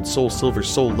Heart, Gold, Soul, Silver,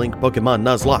 Soul Link Pokemon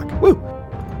Nuzlocke. Woo!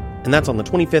 And that's on the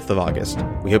 25th of August.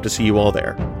 We hope to see you all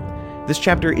there. This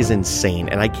chapter is insane,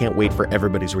 and I can't wait for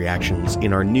everybody's reactions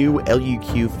in our new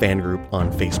LUQ fan group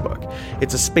on Facebook.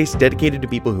 It's a space dedicated to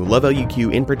people who love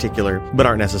LUQ in particular, but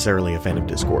aren't necessarily a fan of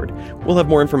Discord. We'll have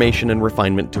more information and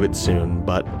refinement to it soon,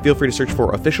 but feel free to search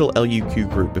for official LUQ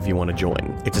group if you want to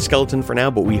join. It's a skeleton for now,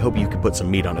 but we hope you can put some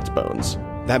meat on its bones.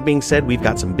 That being said, we've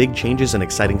got some big changes and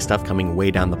exciting stuff coming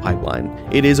way down the pipeline.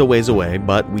 It is a ways away,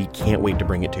 but we can't wait to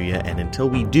bring it to you, and until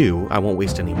we do, I won't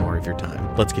waste any more of your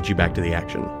time. Let's get you back to the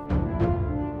action.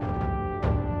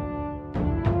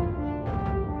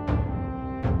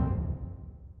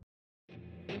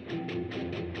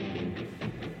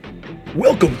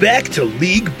 Welcome back to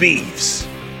League Beefs.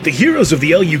 The heroes of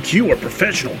the LUQ are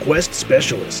professional quest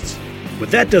specialists, but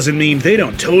that doesn't mean they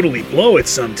don't totally blow it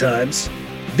sometimes.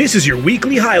 This is your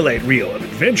weekly highlight reel of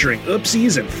adventuring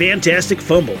oopsies and fantastic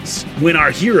fumbles when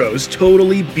our heroes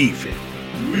totally beef it.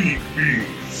 League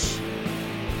Beefs.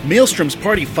 Maelstrom's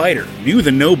party fighter knew the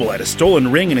noble had a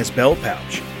stolen ring in his belt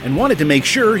pouch and wanted to make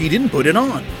sure he didn't put it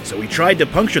on, so he tried to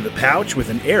puncture the pouch with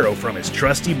an arrow from his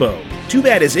trusty bow. Too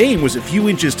bad his aim was a few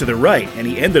inches to the right and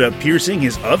he ended up piercing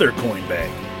his other coin bag.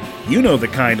 You know the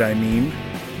kind I mean.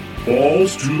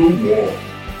 Balls to the wall.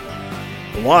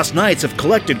 The Lost Knights have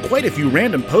collected quite a few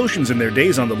random potions in their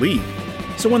days on the League.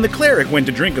 So when the cleric went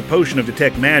to drink a potion of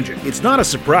detect magic, it's not a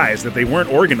surprise that they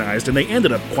weren't organized and they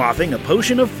ended up quaffing a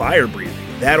potion of fire breathing.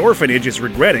 That orphanage is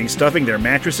regretting stuffing their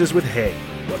mattresses with hay,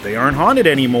 but they aren't haunted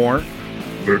anymore.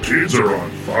 The kids are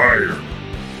on fire.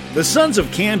 The Sons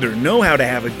of Candor know how to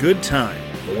have a good time,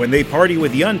 but when they party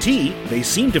with Yuan-Ti, they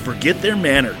seem to forget their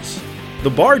manners.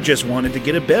 The bard just wanted to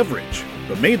get a beverage,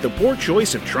 but made the poor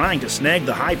choice of trying to snag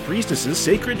the High Priestess's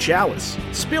sacred chalice,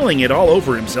 spilling it all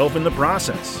over himself in the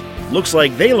process. Looks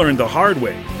like they learned the hard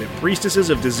way that priestesses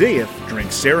of Dazayeth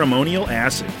drink ceremonial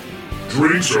acid.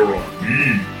 Drinks are on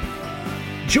me.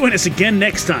 Join us again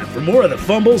next time for more of the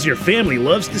fumbles your family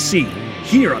loves to see,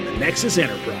 here on the Nexus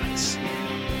Enterprise.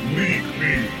 League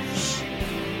Beefs.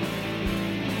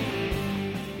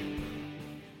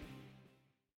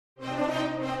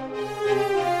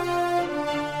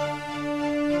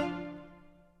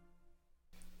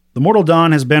 The Mortal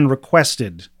Dawn has been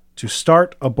requested to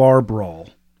start a bar brawl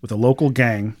with a local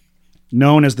gang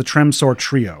known as the Tremsor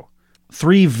Trio.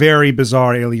 3 very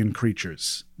bizarre alien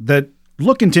creatures that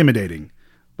look intimidating,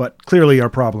 but clearly are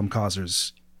problem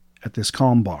causers at this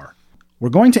calm bar. We're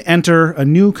going to enter a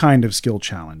new kind of skill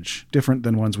challenge, different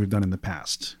than ones we've done in the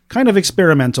past. Kind of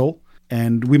experimental,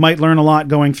 and we might learn a lot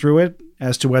going through it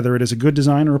as to whether it is a good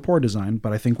design or a poor design,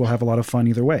 but I think we'll have a lot of fun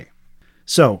either way.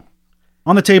 So,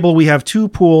 on the table we have 2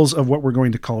 pools of what we're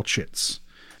going to call chits.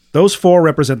 Those 4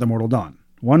 represent the Mortal Dawn,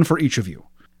 1 for each of you.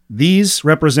 These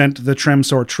represent the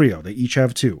Tremsor Trio. They each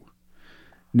have 2.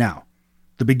 Now,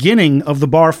 the beginning of the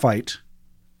bar fight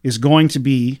is going to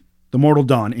be the Mortal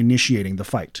Dawn initiating the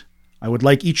fight. I would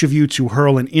like each of you to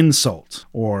hurl an insult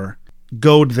or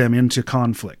goad them into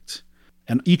conflict.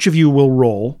 And each of you will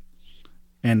roll,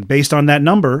 and based on that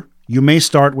number, you may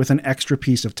start with an extra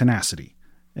piece of tenacity,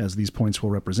 as these points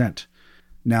will represent.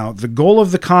 Now, the goal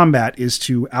of the combat is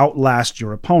to outlast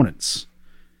your opponents.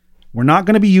 We're not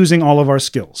going to be using all of our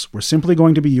skills. We're simply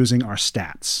going to be using our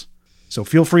stats. So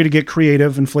feel free to get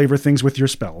creative and flavor things with your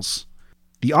spells.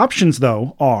 The options,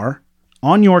 though, are,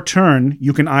 on your turn,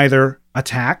 you can either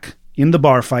attack in the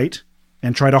bar fight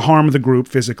and try to harm the group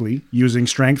physically using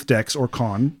strength, dex, or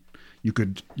con. You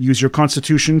could use your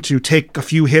constitution to take a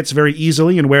few hits very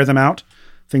easily and wear them out,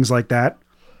 things like that.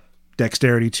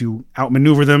 Dexterity to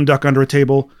outmaneuver them, duck under a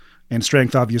table, and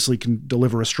strength obviously can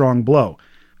deliver a strong blow.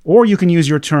 Or you can use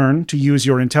your turn to use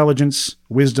your intelligence,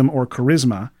 wisdom, or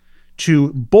charisma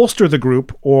to bolster the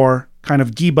group or kind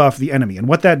of debuff the enemy. And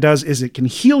what that does is it can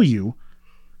heal you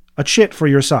a chit for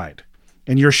your side.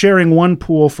 And you're sharing 1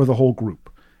 pool for the whole group.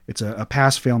 It's a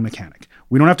pass-fail mechanic.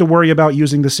 We don't have to worry about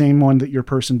using the same one that your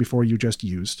person before you just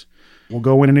used. We'll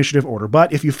go in initiative order.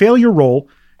 But if you fail your roll,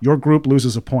 your group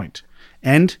loses a point.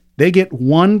 And they get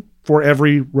 1 for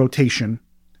every rotation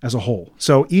as a whole.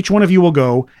 So each one of you will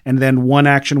go, and then 1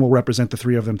 action will represent the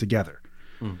 3 of them together.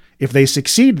 If they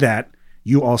succeed that,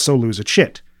 you also lose a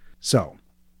chit. So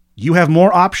you have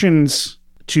more options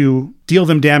to deal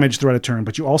them damage throughout a turn,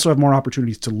 but you also have more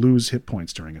opportunities to lose hit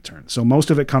points during a turn. So most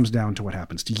of it comes down to what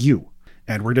happens to you.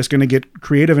 And we're just going to get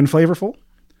creative and flavorful.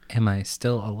 Am I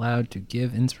still allowed to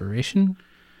give inspiration?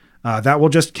 That will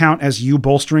just count as you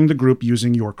bolstering the group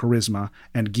using your charisma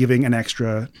and giving an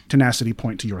extra tenacity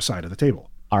point to your side of the table.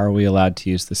 Are we allowed to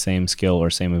use the same skill or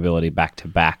same ability back to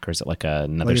back, or is it like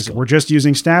another skill? We're just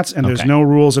using stats, and there's no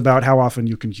rules about how often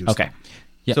you can use them.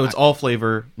 Yeah, so it's all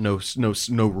flavor, no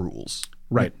rules.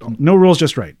 Right. No rules,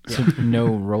 just right. So no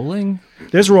rolling?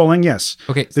 There's rolling, yes.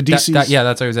 Okay. The DCs. That's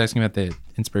what I was asking about the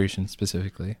inspiration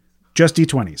specifically. Just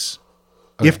D20s.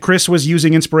 Okay. If Chris was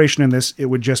using inspiration in this, it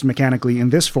would just mechanically, in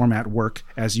this format, work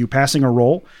as you passing a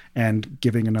roll and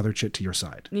giving another chit to your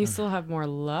side. You still have more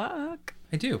luck.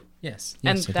 I do, yes.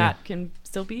 And that can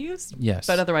still be used? Yes.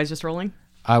 But otherwise just rolling?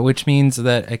 Which means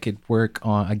that I could work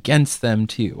against them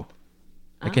too.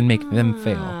 I can make them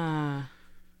fail.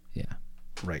 Yeah.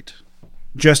 Right.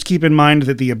 Just keep in mind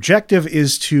that the objective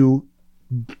is to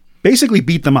basically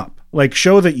beat them up. Like,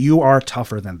 show that you are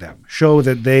tougher than them. Show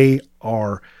that they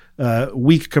are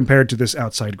weak compared to this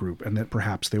outside group and that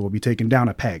perhaps they will be taken down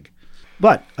a peg.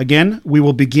 But again, we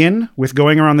will begin with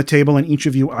going around the table and each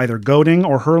of you either goading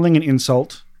or hurling an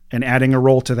insult and adding a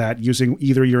roll to that using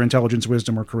either your intelligence,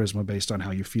 wisdom, or charisma based on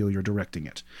how you feel you're directing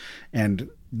it. And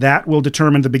that will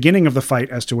determine the beginning of the fight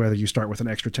as to whether you start with an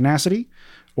extra tenacity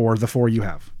or the 4 you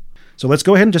have. So let's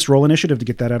go ahead and just roll initiative to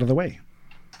get that out of the way.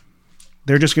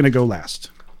 They're just going to go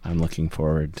last. I'm looking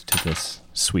forward to this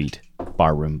sweet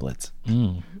barroom blitz.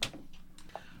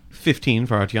 15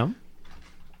 for Artyom.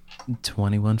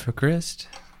 21 for Christ.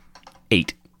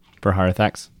 8 for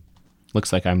Harathax.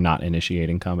 Looks like I'm not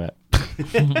initiating combat.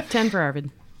 10 for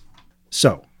Arvid.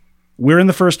 So we're in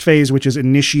the first phase, which is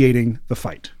initiating the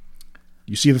fight.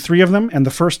 You see the 3 of them, and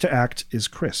the first to act is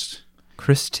Chris.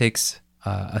 Chris takes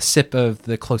a sip of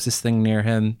the closest thing near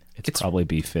him. It's probably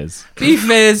Beef Fizz. Beef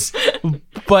Fizz,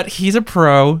 but he's a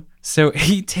pro, so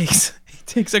he takes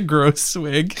a gross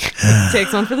swig.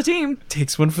 Takes one for the team.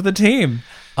 Takes one for the team.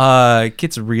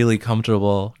 Gets really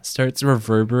comfortable, starts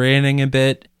reverberating a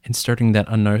bit and starting that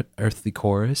unearthly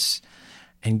chorus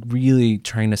and really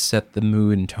trying to set the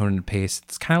mood and tone and pace.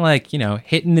 It's kind of like,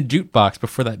 hitting the jukebox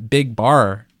before that big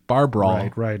bar brawl.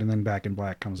 Right. And then Back in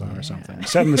Black comes on or something.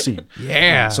 Setting the scene.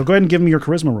 Yeah. So go ahead and give me your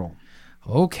charisma roll.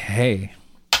 Okay.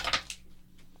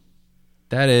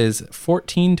 That is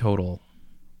 14 total.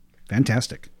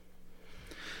 Fantastic.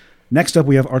 Next up,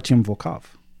 we have Artyom Volkov.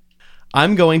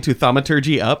 I'm going to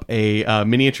thaumaturgy up a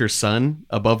miniature sun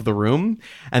above the room,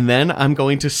 and then I'm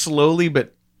going to slowly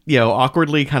but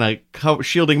awkwardly kind of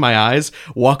shielding my eyes,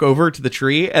 walk over to the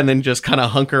tree, and then just kind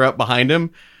of hunker up behind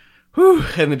him,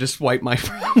 and then just wipe my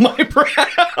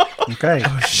brow. Okay.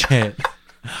 Oh, shit.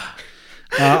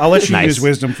 I'll let you use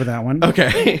wisdom for that one.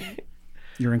 Okay.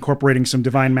 You're incorporating some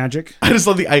divine magic. I just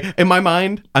love in my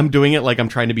mind, I'm doing it like I'm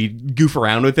trying to be goof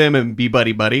around with him and be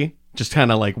buddy, just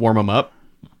kind of like warm him up.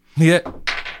 Yeah.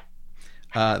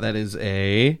 That is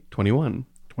a 21.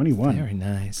 21. Very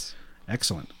nice.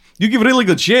 Excellent. You give really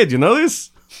good shade, you know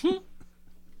this?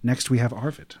 Next, we have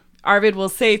Arvid. Arvid will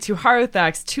say to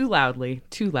Harathax too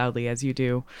loudly as you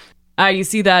do, you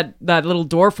see that little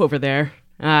dwarf over there?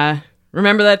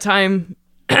 Remember that time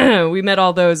we met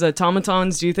all those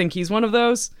automatons? Do you think he's one of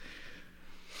those?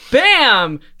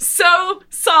 Bam! So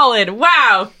solid.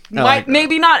 Wow.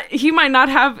 Maybe not. He might not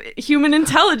have human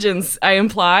intelligence, I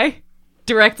imply,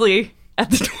 directly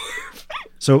at the dwarf.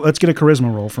 So let's get a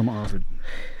charisma roll from Arvid.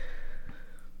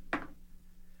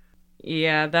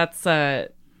 Yeah, that's a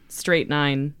straight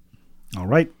 9. All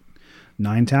right.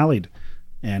 9 tallied.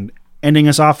 And ending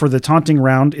us off for the taunting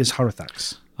round is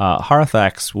Harathax.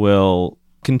 Harathax will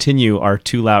continue our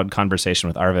too loud conversation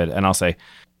with Arvid, and I'll say,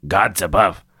 Gods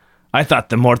above. I thought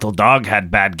the mortal dog had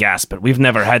bad gas, but we've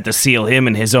never had to seal him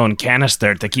in his own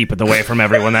canister to keep it away from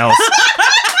everyone else.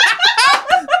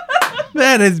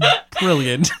 That is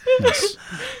brilliant. Yes.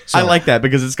 So, I like that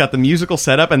because it's got the musical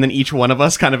setup, and then each one of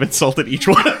us kind of insulted each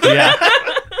one. Yeah.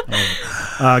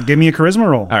 Give me a charisma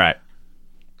roll. All right.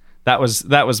 That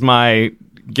was my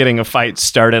getting a fight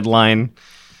started line.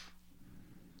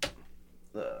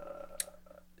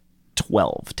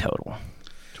 12 total.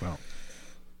 12.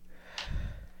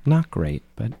 Not great,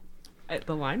 but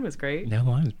the line was great. Yeah, the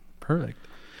line was perfect.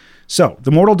 So,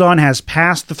 the Mortal Dawn has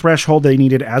passed the threshold they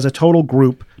needed as a total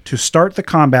group to start the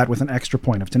combat with an extra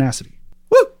point of tenacity.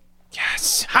 Woo!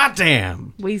 Yes. Hot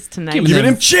damn! Ways tonight. Give me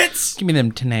them chits! Give me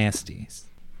them tenacity.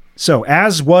 So,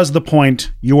 as was the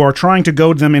point, you are trying to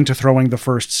goad them into throwing the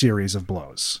first series of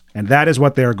blows. And that is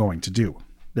what they're going to do.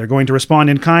 They're going to respond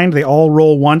in kind. They all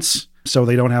roll once, so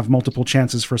they don't have multiple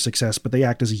chances for success, but they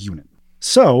act as a unit.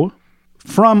 So,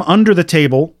 from under the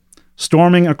table,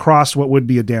 storming across what would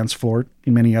be a dance floor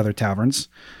in many other taverns,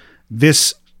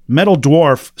 this metal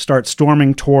dwarf starts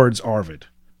storming towards Arvid.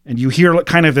 And you hear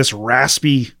kind of this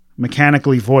raspy,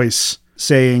 mechanically voice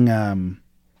saying, I'm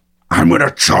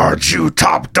gonna charge you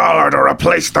top dollar to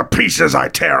replace the pieces I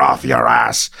tear off your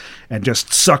ass. And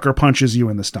just sucker punches you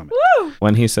in the stomach. Woo!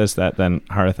 when he says that, then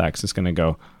Harathax is going to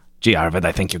go, Gee, Arvid,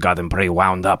 I think you got him pretty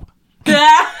wound up.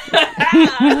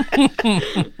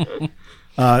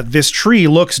 This tree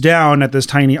looks down at this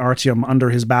tiny Artyom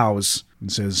under his boughs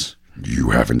and says,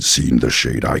 You haven't seen the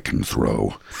shade I can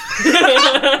throw.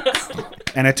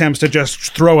 and attempts to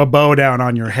just throw a bow down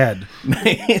on your head.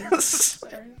 Nice.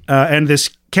 And this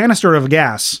canister of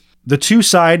gas, the two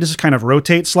sides kind of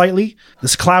rotate slightly.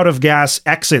 This cloud of gas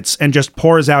exits and just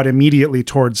pours out immediately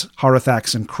towards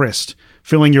Harathax and Christ,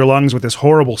 filling your lungs with this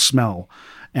horrible smell.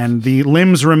 And the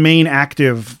limbs remain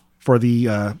active for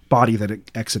the body that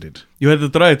it exited. You had to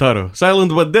try, Taro.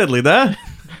 Silent but deadly, huh?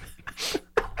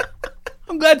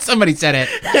 I'm glad somebody said it.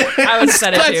 I would have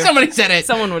said it Glad too. somebody said it.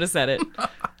 Someone would have said it.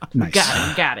 Nice.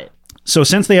 Got it. So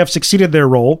since they have succeeded their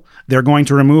roll, they're going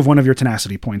to remove one of your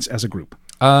tenacity points as a group.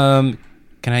 Can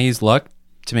I use luck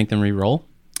to make them re-roll?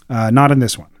 Not in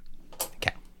this one.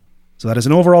 Okay. So that is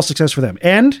an overall success for them.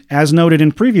 And as noted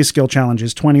in previous skill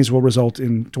challenges, 20s will result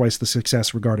in twice the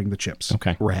success regarding the chips.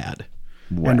 Okay. Rad.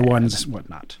 And ones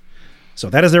whatnot. So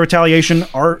that is their retaliation.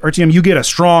 Artyom, you get a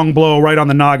strong blow right on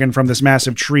the noggin from this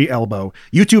massive tree elbow.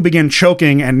 You two begin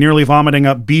choking and nearly vomiting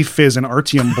up beef fizz and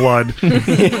Artyom blood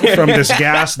from this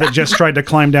gas that just tried to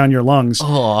climb down your lungs.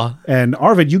 Aw. And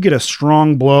Arvid, you get a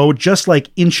strong blow just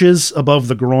like inches above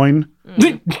the groin.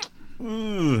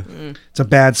 It's a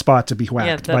bad spot to be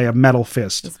whacked by a metal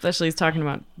fist. Especially he's talking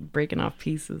about breaking off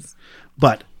pieces.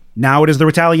 But now it is the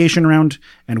retaliation round,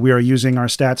 and we are using our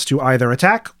stats to either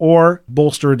attack or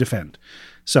bolster or defend.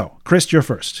 So, Chris, you're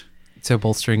first. So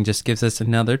bolstering just gives us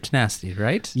another tenacity,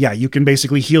 right? Yeah, you can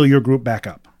basically heal your group back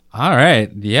up. All right.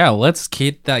 Yeah, let's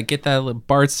get that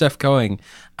bard stuff going.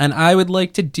 And I would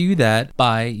like to do that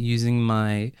by using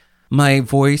my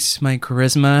voice, my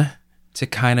charisma to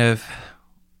kind of...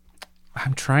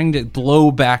 I'm trying to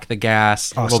blow back the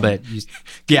gas a little bit.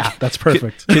 Yeah, that's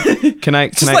perfect. Can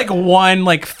I like one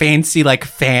like fancy like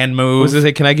fan move. I was gonna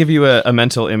say, can I give you a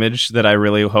mental image that I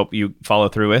really hope you follow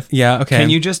through with? Yeah, okay. Can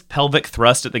you just pelvic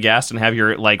thrust at the gas and have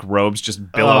your like robes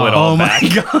just billow it all back?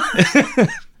 Oh my god.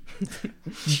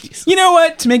 You know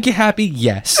what? To make you happy,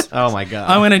 yes. Oh my god.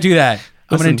 I'm gonna do that.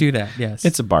 Listen, I'm gonna do that. Yes.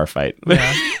 It's a bar fight.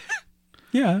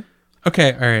 Yeah.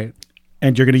 Okay. All right.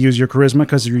 And you're going to use your charisma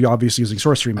because you're obviously using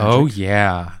sorcery magic. Oh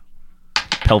yeah.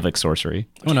 Pelvic sorcery.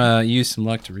 I'm gonna use some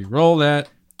luck to re-roll that.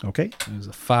 Okay. It was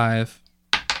a 5.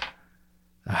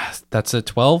 That's a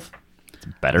 12.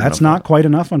 Better. That's not quite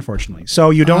enough, unfortunately. So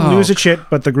you don't lose a chit,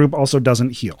 but the group also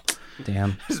doesn't heal.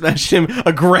 Damn. Just imagine him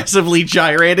aggressively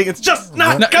gyrating. It's just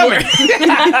not coming.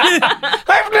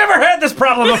 I've never had this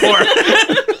problem before.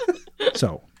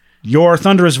 So your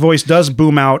thunderous voice does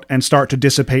boom out and start to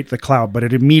dissipate the cloud, but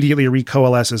it immediately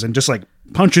recoalesces and just like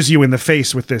punches you in the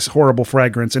face with this horrible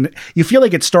fragrance. And you feel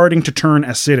like it's starting to turn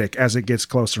acidic as it gets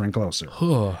closer and closer.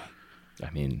 I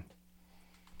mean,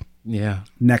 yeah.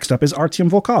 Next up is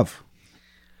Artyom Volkov.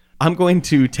 I'm going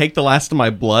to take the last of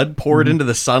my blood, pour it into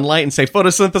the sunlight, and say,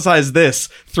 photosynthesize this,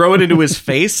 throw it into his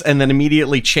face, and then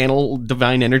immediately channel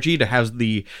divine energy to have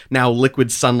the now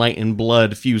liquid sunlight and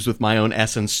blood fused with my own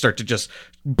essence start to just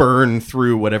burn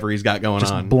through whatever he's got going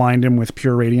on. Blind him with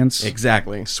pure radiance.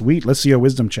 Exactly. Sweet. Let's see a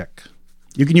wisdom check.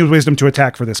 You can use wisdom to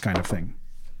attack for this kind of thing.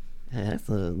 That's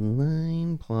a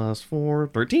 9 plus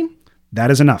 4, 13? That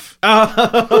is enough. Oh,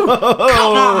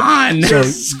 come on! So,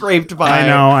 scraped by.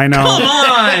 I know.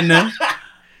 Come on!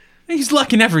 He's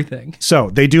lucking everything. So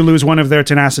they do lose one of their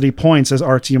tenacity points as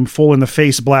Artyom full in the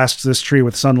face blasts this tree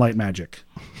with sunlight magic.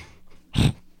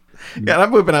 Yeah,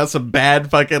 I'm whipping out some bad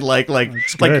fucking like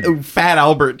Fat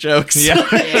Albert jokes.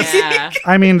 Yeah.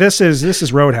 I mean, this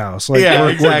is Roadhouse. Like, yeah,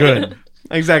 we're exactly. good.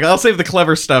 Exactly. I'll save the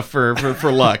clever stuff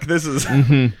for luck. This is.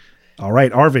 All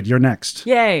right, Arvid, you're next.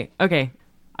 Yay. Okay.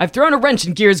 I've thrown a wrench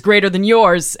in gears greater than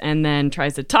yours, and then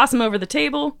tries to toss him over the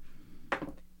table.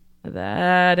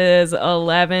 That is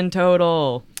 11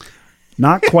 total.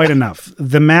 Not quite enough.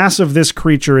 The mass of this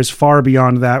creature is far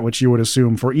beyond that which you would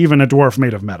assume for even a dwarf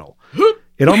made of metal.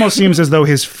 It almost seems as though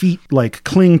his feet like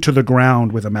cling to the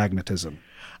ground with a magnetism.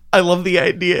 I love the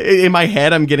idea. In my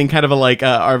head, I'm getting kind of a like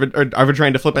Arvid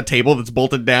trying to flip a table that's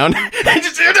bolted down. I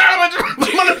just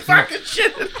motherfucking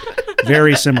shit.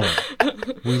 Very similar.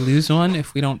 We lose one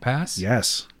if we don't pass?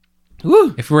 Yes.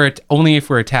 Woo! If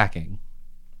we're attacking.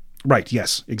 Right,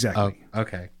 yes, exactly. Oh,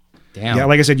 okay. Damn. Yeah,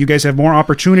 like I said, you guys have more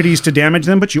opportunities to damage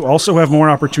them, but you also have more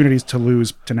opportunities to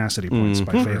lose tenacity points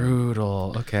by failing.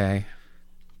 Brutal. Okay.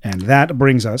 And that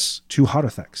brings us to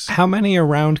Haruthex. How many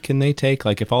around can they take?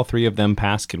 Like, if all three of them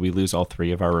pass, could we lose all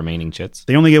three of our remaining chits?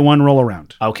 They only get one roll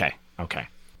around. Okay.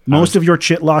 Most of your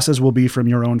chit losses will be from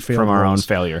your own failure. From our own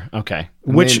failure. Okay.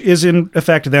 Which is, in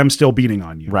effect, them still beating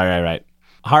on you. Right.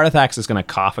 Harathax is going to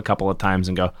cough a couple of times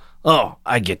and go, "Oh,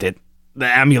 I get it. The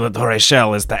ambulatory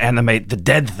shell is to animate the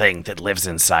dead thing that lives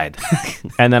inside."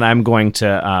 And then I'm going to,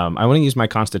 I want to use my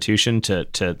constitution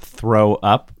to throw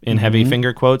up, in heavy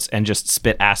finger quotes, and just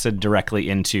spit acid directly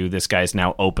into this guy's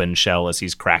now open shell as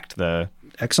he's cracked the...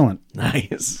 Excellent.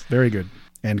 Nice. Very good.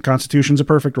 And Constitution's a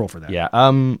perfect roll for that. Yeah.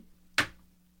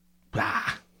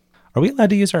 Are we allowed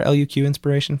to use our LUQ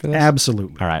inspiration for this?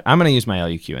 Absolutely. All right. I'm going to use my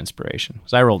LUQ inspiration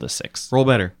because I rolled a 6. Roll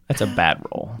better. That's a bad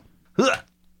roll.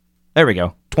 There we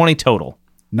go. 20 total.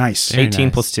 Nice.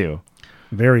 18 plus 2.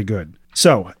 Very good.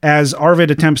 So, as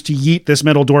Arvid attempts to yeet this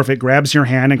metal dwarf, it grabs your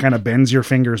hand and kind of bends your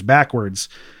fingers backwards.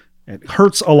 It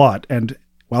hurts a lot. And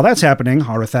while that's happening,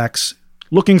 Harathax,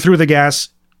 looking through the gas,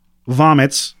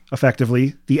 vomits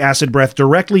effectively, the acid breath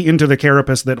directly into the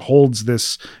carapace that holds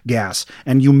this gas,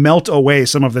 and you melt away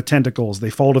some of the tentacles. They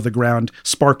fall to the ground,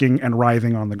 sparking and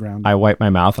writhing on the ground. I wipe my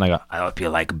mouth and I go, I hope you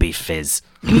like beef fizz.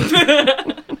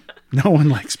 No one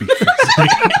likes beef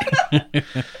fizz.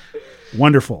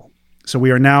 Wonderful. So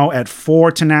we are now at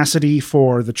 4 tenacity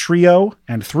for the trio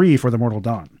and 3 for the Mortal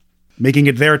Dawn, making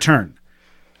it their turn.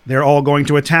 They're all going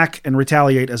to attack and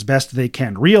retaliate as best they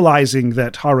can, realizing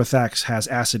that Haruthax has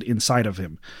acid inside of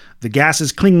him. The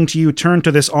gases clinging to you turn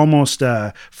to this almost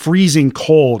freezing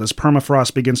cold as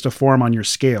permafrost begins to form on your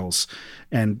scales.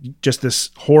 And just this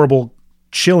horrible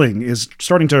chilling is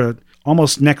starting to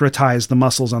almost necrotize the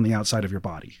muscles on the outside of your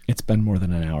body. it's been more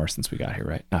than an hour since we got here,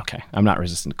 right? Okay. I'm not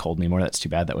resistant to cold anymore. That's too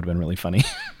bad. That would have been really funny.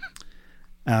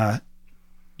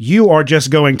 You are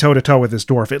just going toe-to-toe with this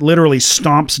dwarf. It literally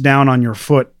stomps down on your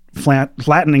foot,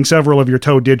 flattening several of your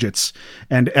toe digits,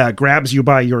 and grabs you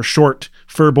by your short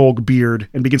furbolg beard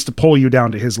and begins to pull you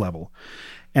down to his level.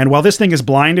 And while this thing is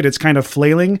blinded, it's kind of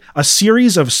flailing, a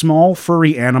series of small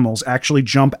furry animals actually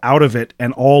jump out of it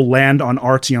and all land on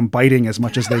Artyom, biting as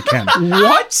much as they can.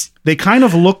 What? They kind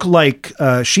of look like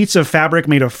sheets of fabric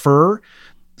made of fur,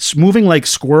 moving like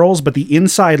squirrels, but the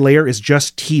inside layer is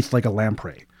just teeth like a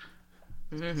lamprey.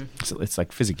 So it's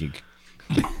like Fizzygig.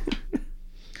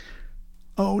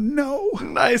 Oh no.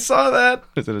 I saw that.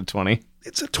 Is it a 20?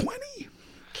 It's a 20.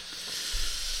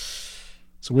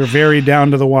 So we're very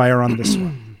down to the wire on this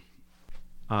one.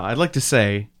 I'd like to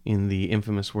say, in the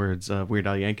infamous words of Weird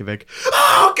Al Yankovic,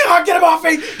 "Oh God, get him off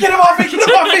me! Get him off me! Get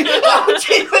him off me! Oh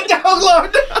Jesus, no,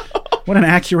 Lord, no!" What an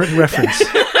accurate reference.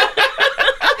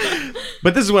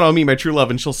 But this is when I'll meet my true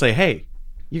love, and she'll say, "Hey,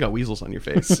 you got weasels on your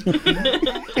face."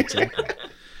 Exactly.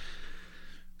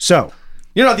 So,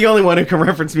 You're not the only one who can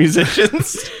reference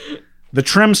musicians. the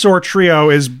Tremsor trio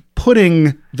is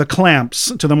putting the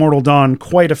clamps to the Mortal Dawn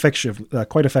quite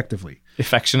effectively.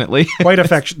 Affectionately. Quite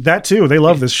affection. That too. They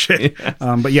love this shit. Yes.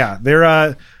 But yeah,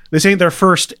 they're this ain't their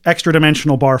first extra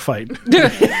dimensional bar fight.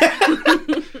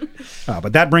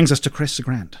 But that brings us to Chris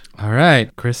Grant. All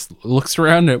right. Chris looks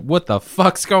around at what the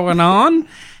fuck's going on,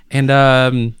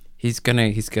 and he's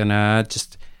gonna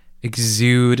just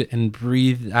exude and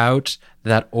breathe out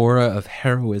that aura of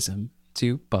heroism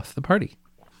to buff the party.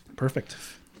 Perfect.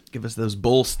 Give us those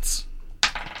bolsts.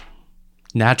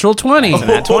 Natural 20.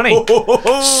 Nat 20.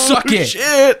 Suck it.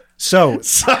 Shit. So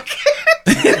Suck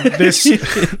it. this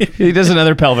He does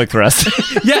another pelvic thrust.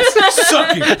 Yes,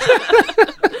 suck it.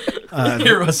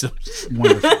 Heroism.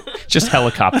 wonderful. Just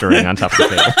helicoptering on top of the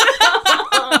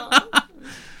table.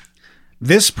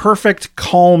 This perfect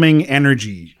calming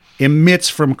energy emits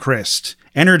from Christ,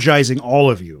 energizing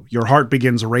all of you. Your heart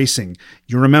begins racing.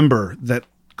 You remember that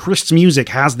Christ's music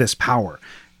has this power.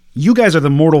 You guys are the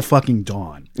Mortal fucking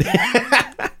Dawn.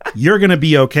 You're going to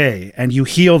be okay, and you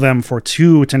heal them for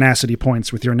 2 tenacity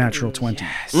points with your natural 20.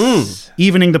 Yes.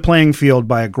 Evening the playing field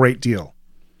by a great deal.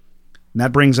 And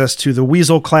that brings us to the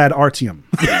weasel-clad Artyom.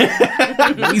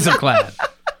 Weasel-clad.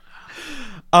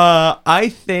 I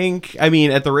think,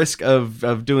 at the risk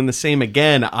of doing the same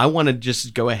again, I want to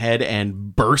just go ahead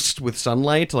and burst with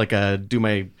sunlight,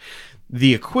 do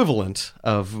the equivalent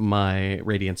of my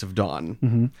Radiance of Dawn.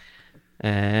 Mm-hmm.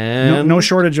 And No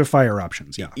shortage of fire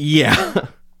options, yeah. Yeah.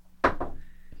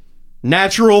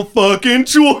 Natural fucking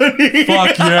 20.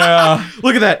 Fuck yeah.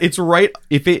 Look at that. It's right.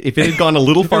 If it had gone a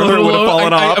little farther, it would have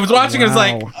fallen off. I was watching, I was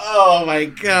like, Oh my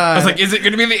God. I was like, is it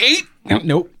going to be the 8?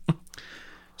 Nope.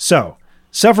 So,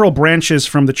 several branches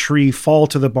from the tree fall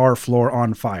to the bar floor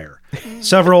on fire.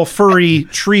 Several furry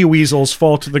tree weasels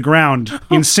fall to the ground,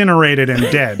 incinerated and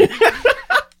dead.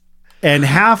 And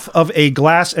half of a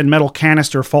glass and metal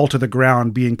canister fall to the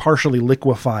ground, being partially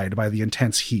liquefied by the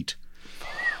intense heat,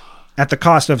 at the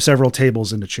cost of several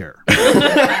tables and a chair.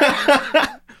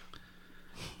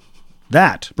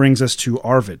 That brings us to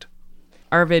Arvid.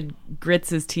 Arvid grits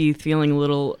his teeth, feeling a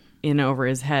little in over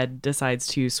his head, decides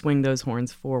to swing those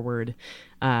horns forward,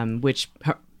 which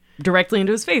directly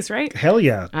into his face, right? Hell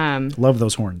yeah. Love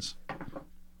those horns.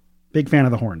 Big fan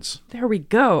of the horns. There we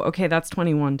go. Okay, that's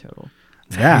 21 total.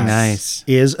 That nice.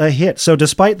 Is a hit. So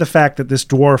despite the fact that this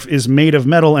dwarf is made of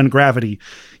metal and gravity,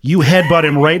 you headbutt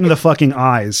him right in the fucking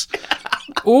eyes.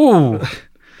 Ooh.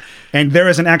 And there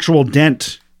is an actual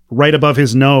dent right above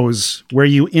his nose where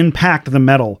you impact the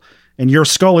metal, and your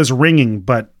skull is ringing,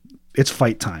 but it's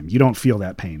fight time. You don't feel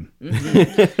that pain.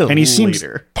 And he seems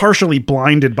partially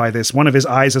blinded by this. One of his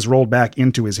eyes has rolled back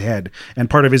into his head, and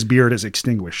part of his beard is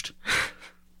extinguished.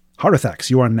 Haruthax,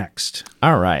 you are next.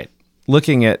 All right.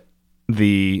 Looking at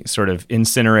the sort of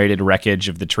incinerated wreckage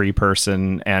of the tree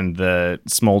person and the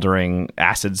smoldering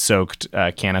acid-soaked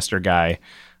canister guy,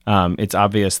 It's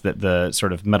obvious that the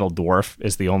sort of metal dwarf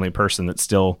is the only person that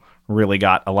still really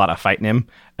got a lot of fight in him.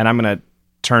 And I'm going to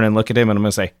turn and look at him and I'm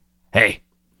going to say, "Hey,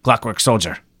 Clockwork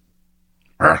Soldier,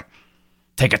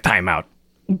 take a timeout."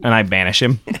 And I banish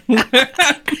him.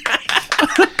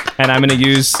 And I'm going to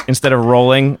use, instead of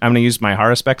rolling, I'm going to use my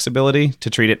Haruspex ability to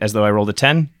treat it as though I rolled a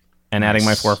 10. And adding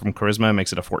my 4 from Charisma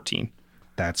makes it a 14.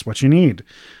 That's what you need.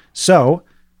 So,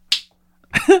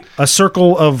 a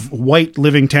circle of white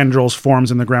living tendrils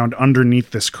forms in the ground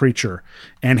underneath this creature,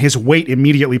 and his weight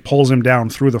immediately pulls him down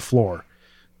through the floor,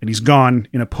 and he's gone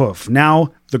in a poof.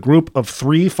 Now, the group of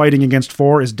 3 fighting against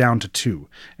 4 is down to 2,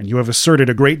 and you have asserted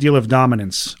a great deal of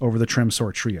dominance over the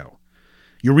Trimsor trio.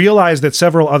 You realize that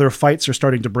several other fights are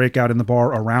starting to break out in the bar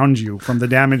around you from the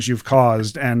damage you've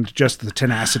caused and just the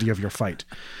tenacity of your fight.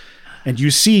 And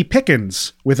you see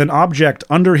Pickens with an object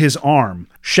under his arm,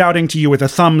 shouting to you with a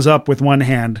thumbs up with one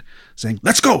hand, saying,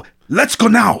 "Let's go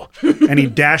now!" And he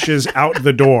dashes out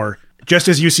the door, just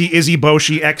as you see Izzy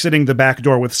Boshi exiting the back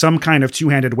door with some kind of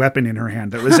two-handed weapon in her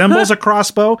hand that resembles a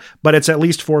crossbow, but it's at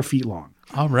least 4 feet long.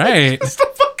 All right. It's the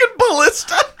fucking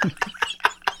ballista.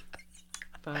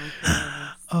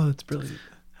 Oh, that's brilliant.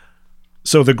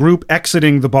 So the group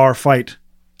exiting the bar fight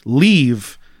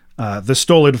leave the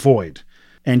Stolid Void,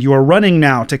 and you are running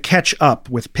now to catch up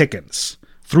with Pickens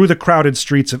through the crowded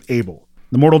streets of Abel.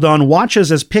 The Mortal Dawn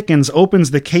watches as Pickens opens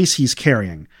the case he's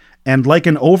carrying, and like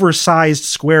an oversized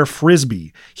square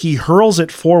frisbee, he hurls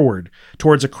it forward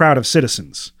towards a crowd of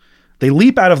citizens. They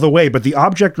leap out of the way, but the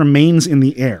object remains in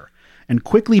the air and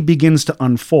quickly begins to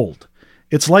unfold.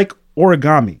 It's like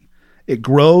origami. It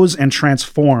grows and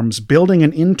transforms, building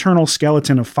an internal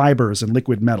skeleton of fibers and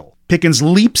liquid metal. Pickens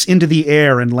leaps into the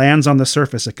air and lands on the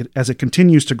surface as it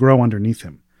continues to grow underneath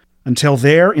him. Until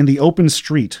there, in the open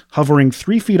street, hovering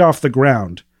 3 feet off the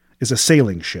ground, is a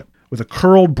sailing ship with a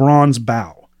curled bronze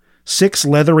bow, 6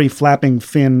 leathery flapping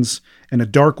fins, and a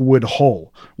dark wood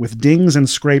hull with dings and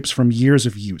scrapes from years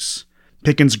of use.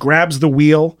 Pickens grabs the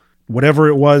wheel. Whatever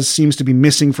it was seems to be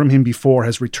missing from him before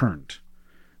has returned.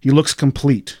 He looks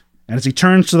complete. And as he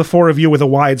turns to the 4 of you with a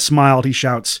wide smile, he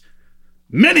shouts,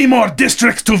 "Many more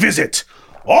districts to visit!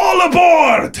 All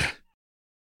aboard!"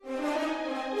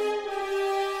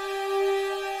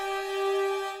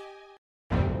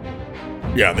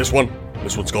 Yeah, this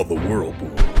one's called the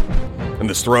Whirlpool. And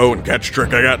this throw and catch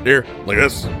trick I got here, like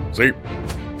this, see?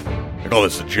 I call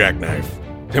this a jackknife.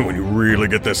 And when you really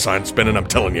get this sign spinning, I'm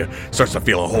telling you, it starts to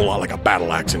feel a whole lot like a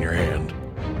battle axe in your hand.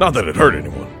 Not that it hurt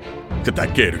anyone. Except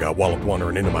that kid who got walloped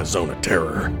wandering into my zone of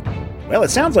terror. Well, it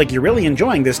sounds like you're really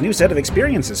enjoying this new set of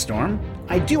experiences, Storm.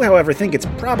 I do, however, think it's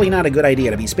probably not a good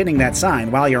idea to be spinning that sign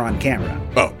while you're on camera.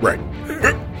 Oh, right.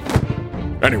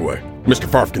 Anyway, Mr.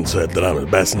 Farfkin said that I'm the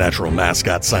best natural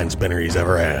mascot sign spinner he's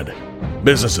ever had.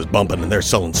 Business is bumping and they're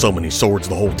selling so many swords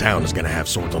the whole town is going to have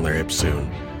swords on their hips soon.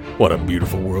 What a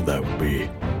beautiful world that would be.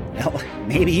 Well,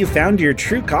 maybe you found your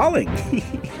true calling.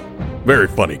 Very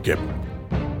funny, Kip.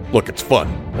 Look, it's fun,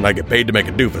 and I get paid to make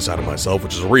a doofus out of myself,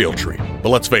 which is a real treat. But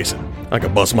let's face it, I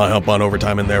could bust my hump on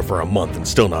overtime in there for a month and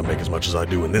still not make as much as I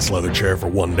do in this leather chair for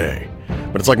one day.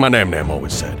 But it's like my Nam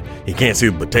always said, you can't see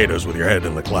the potatoes with your head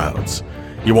in the clouds.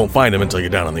 You won't find them until you're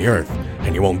down on the earth,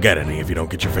 and you won't get any if you don't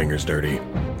get your fingers dirty.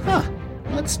 Huh,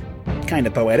 that's kind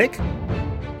of poetic.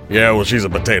 Yeah, well, she's a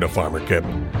potato farmer, Kip.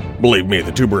 Believe me,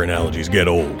 the tuber analogies get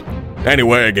old.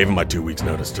 Anyway, I gave him my 2 weeks'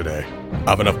 notice today. I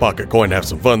have enough pocket coin to have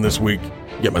some fun this week,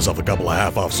 get myself a couple of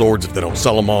half-off swords if they don't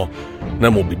sell them all, and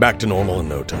then we'll be back to normal in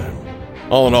no time.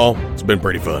 All in all, it's been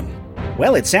pretty fun.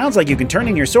 Well, it sounds like you can turn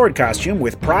in your sword costume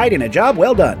with pride and a job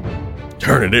well done.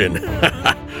 Turn it in?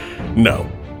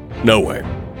 No way.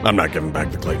 I'm not giving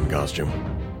back the Clayton costume.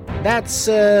 That's,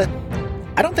 I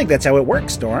don't think that's how it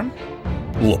works, Storm.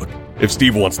 Look, if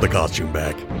Steve wants the costume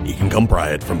back, he can come pry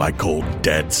it from my cold,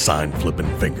 dead,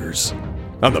 sign-flipping fingers.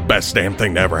 I'm the best damn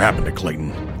thing to ever happen to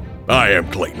Clayton. I am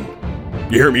Clayton.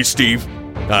 You hear me, Steve?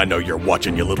 I know you're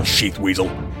watching, you little sheath weasel.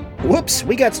 Whoops,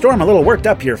 we got Storm a little worked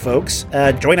up here, folks.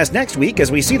 Join us next week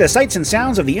as we see the sights and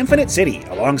sounds of the Infinite City,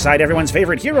 alongside everyone's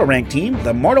favorite hero rank team,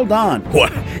 the Mortal Dawn.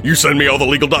 What? You send me all the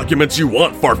legal documents you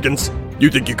want, Farfkins? You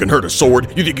think you can hurt a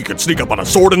sword? You think you can sneak up on a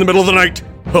sword in the middle of the night?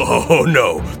 Oh,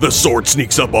 no, the sword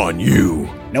sneaks up on you.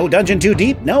 No dungeon too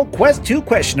deep, no quest too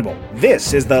questionable.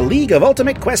 This is the League of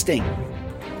Ultimate Questing.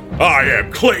 I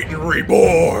am Clayton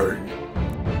Reborn.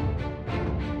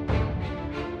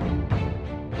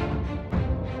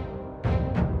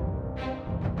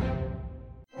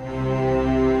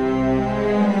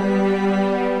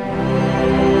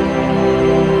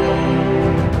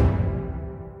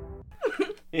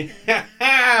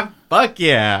 Fuck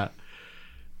yeah.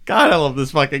 God, I love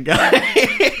this fucking guy.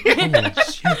 Holy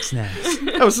shit, snaps.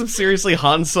 That was some seriously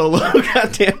Han Solo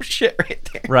goddamn shit right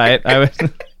there. Right.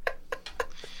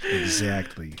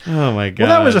 Exactly. Oh my god.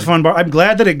 Well, that was a fun bar. I'm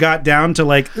glad that it got down to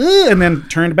like, and then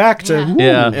turned back to. Woo.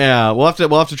 Yeah. We'll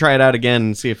have to try it out again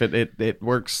and see if it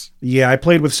works. Yeah, I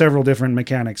played with several different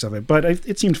mechanics of it, but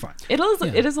it seemed fun. It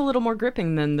is a little more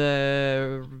gripping than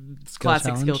the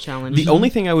classic skill challenge. The only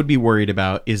thing I would be worried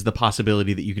about is the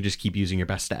possibility that you can just keep using your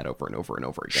best stat over and over and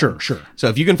over again. Sure. So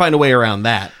if you can find a way around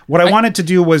that. What I wanted to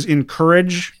do was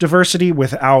encourage diversity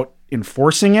without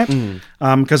enforcing it,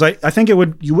 because I think I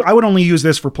would only use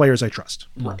this for players I trust.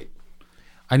 Right.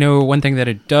 I know one thing that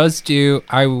it does do.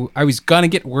 I was gonna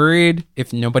get worried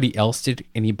if nobody else did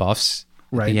any buffs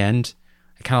at the end.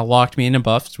 It kind of locked me into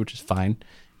buffs, which is fine.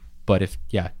 But if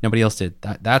nobody else did,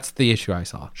 that's the issue I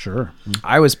saw. Sure.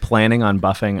 I was planning on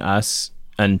buffing us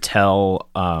until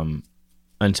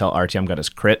Artyom got his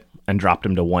crit and dropped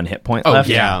him to 1 hit point left.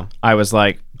 yeah. I was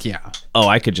like,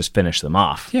 I could just finish them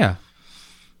off. Yeah.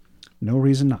 No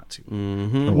reason not to.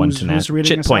 Or one to who's reading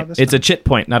chit us point. out this It's a time? chit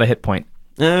point, not a hit point.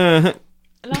 Lante.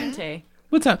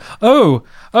 What's up?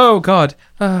 Oh God.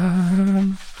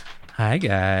 Hi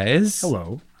guys.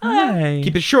 Hello. Hi.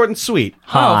 Keep it short and sweet.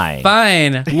 Hi. Oh,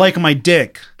 fine. Like my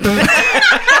dick. Wow.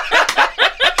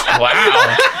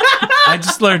 I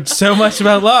just learned so much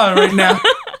about law right now.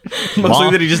 Mostly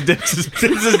Long. that he just dips his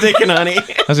dick in honey.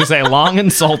 I was going to say long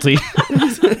and salty.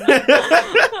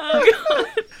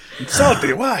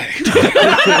 Salty, why?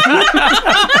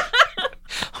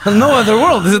 No other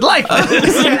world is it like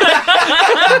this.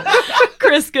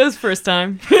 Chris goes first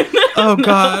time. Oh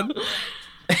God.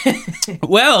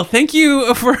 Well, thank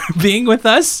you for being with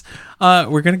us.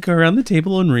 We're gonna go around the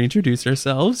table and reintroduce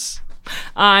ourselves.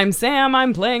 I'm Sam.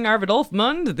 I'm playing Arvid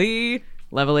Ulfmund, the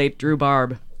level 8 Drew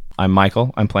Barb. I'm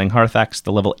Michael. I'm playing Harthax,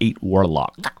 the level 8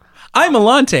 Warlock. I'm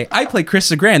Alante. I play Chris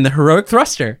Legrand, the heroic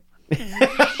thruster.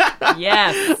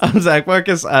 Yes. I'm Zach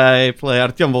Marcus. I play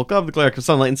Artyom Volkov, the Cleric of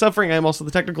Sunlight and Suffering. I'm also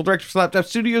the technical director for Slapdash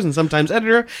Studios and sometimes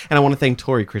editor. And I want to thank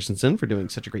Tori Christensen for doing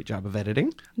such a great job of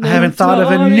editing. I haven't thought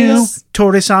of a new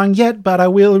Tory song yet, but I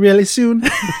will really soon.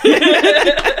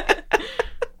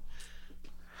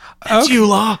 That's you,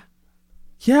 Law.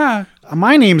 Yeah.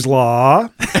 My name's Law.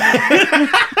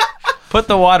 Put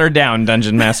the water down,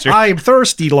 Dungeon Master. I'm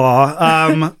Thirsty Law.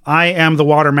 I am the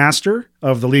Water Master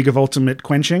of the League of Ultimate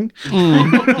Quenching.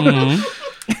 And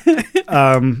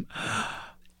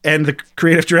the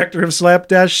creative director of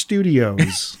Slapdash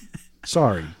Studios.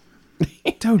 Sorry.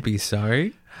 Don't be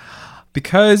sorry.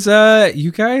 Because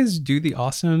you guys do the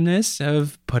awesomeness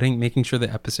of making sure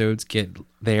the episodes get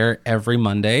there every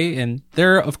Monday. And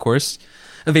they're, of course,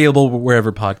 available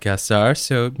wherever podcasts are.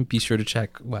 So be sure to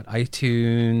check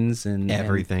iTunes and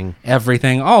Everything.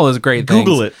 Everything. All those great things.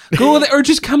 Google it. Google it. Or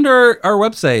just come to our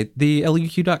website,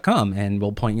 theluq.com, and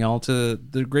we'll point you all to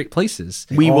the great places.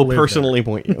 We all will live personally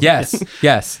point you. Yes.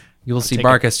 Yes. You will see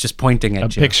Barkus just pointing at A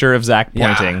you. picture of Zach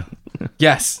Yeah. pointing.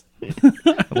 Yes.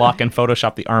 Lock and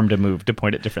Photoshop the arm to move to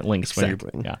point at different links. Exactly.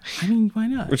 When you're, I mean, why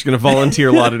not? We're just going to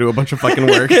volunteer Law to do a bunch of fucking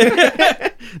work.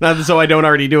 Not so I don't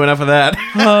already do enough of that.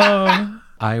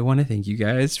 I want to thank you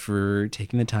guys for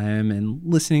taking the time and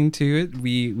listening to it.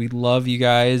 We love you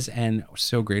guys and we're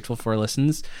so grateful for our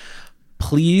listens.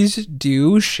 Please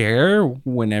do share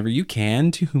whenever you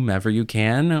can to whomever you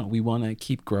can. We want to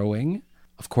keep growing.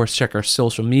 Of course, check our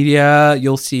social media.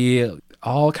 You'll see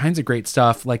all kinds of great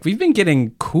stuff. Like, we've been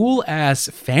getting cool ass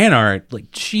fan art. Like,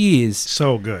 geez.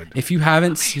 So good. If you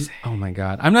haven't seen, oh my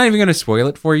God, I'm not even going to spoil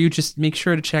it for you. Just make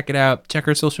sure to check it out. Check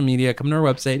our social media, come to our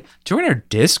website, join our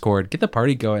Discord, get the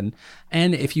party going.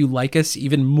 And if you like us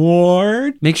even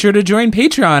more, make sure to join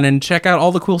Patreon and check out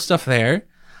all the cool stuff there.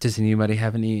 Does anybody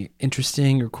have any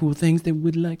interesting or cool things they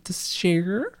would like to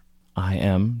share? I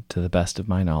am, to the best of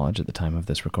my knowledge at the time of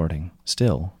this recording,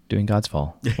 still doing God's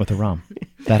Fall with a ROM.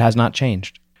 That has not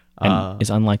changed and is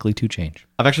unlikely to change.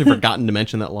 I've actually forgotten to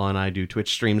mention that Law and I do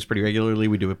Twitch streams pretty regularly.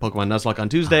 We do a Pokemon Nuzlocke on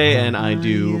Tuesday, and I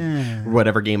do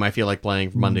whatever game I feel like playing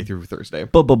from Monday through Thursday.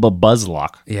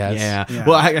 Buzzlock. Yes. Yeah.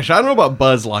 Well, actually, I don't know about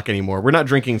Buzzlock anymore. We're not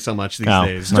drinking so much these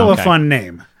days. Still Okay. a fun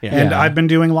name. Yeah. And Yeah. I've been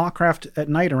doing Lawcraft at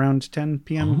night around 10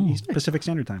 p.m. East Pacific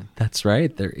Standard Time. That's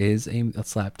right. There is a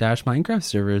Slapdash Minecraft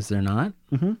server, is there not?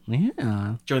 Mm-hmm.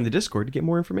 Yeah. Join the Discord to get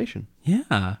more information.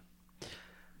 Yeah.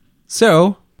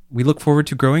 So, we look forward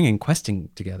to growing and questing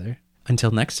together. Until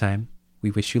next time,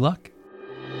 we wish you luck.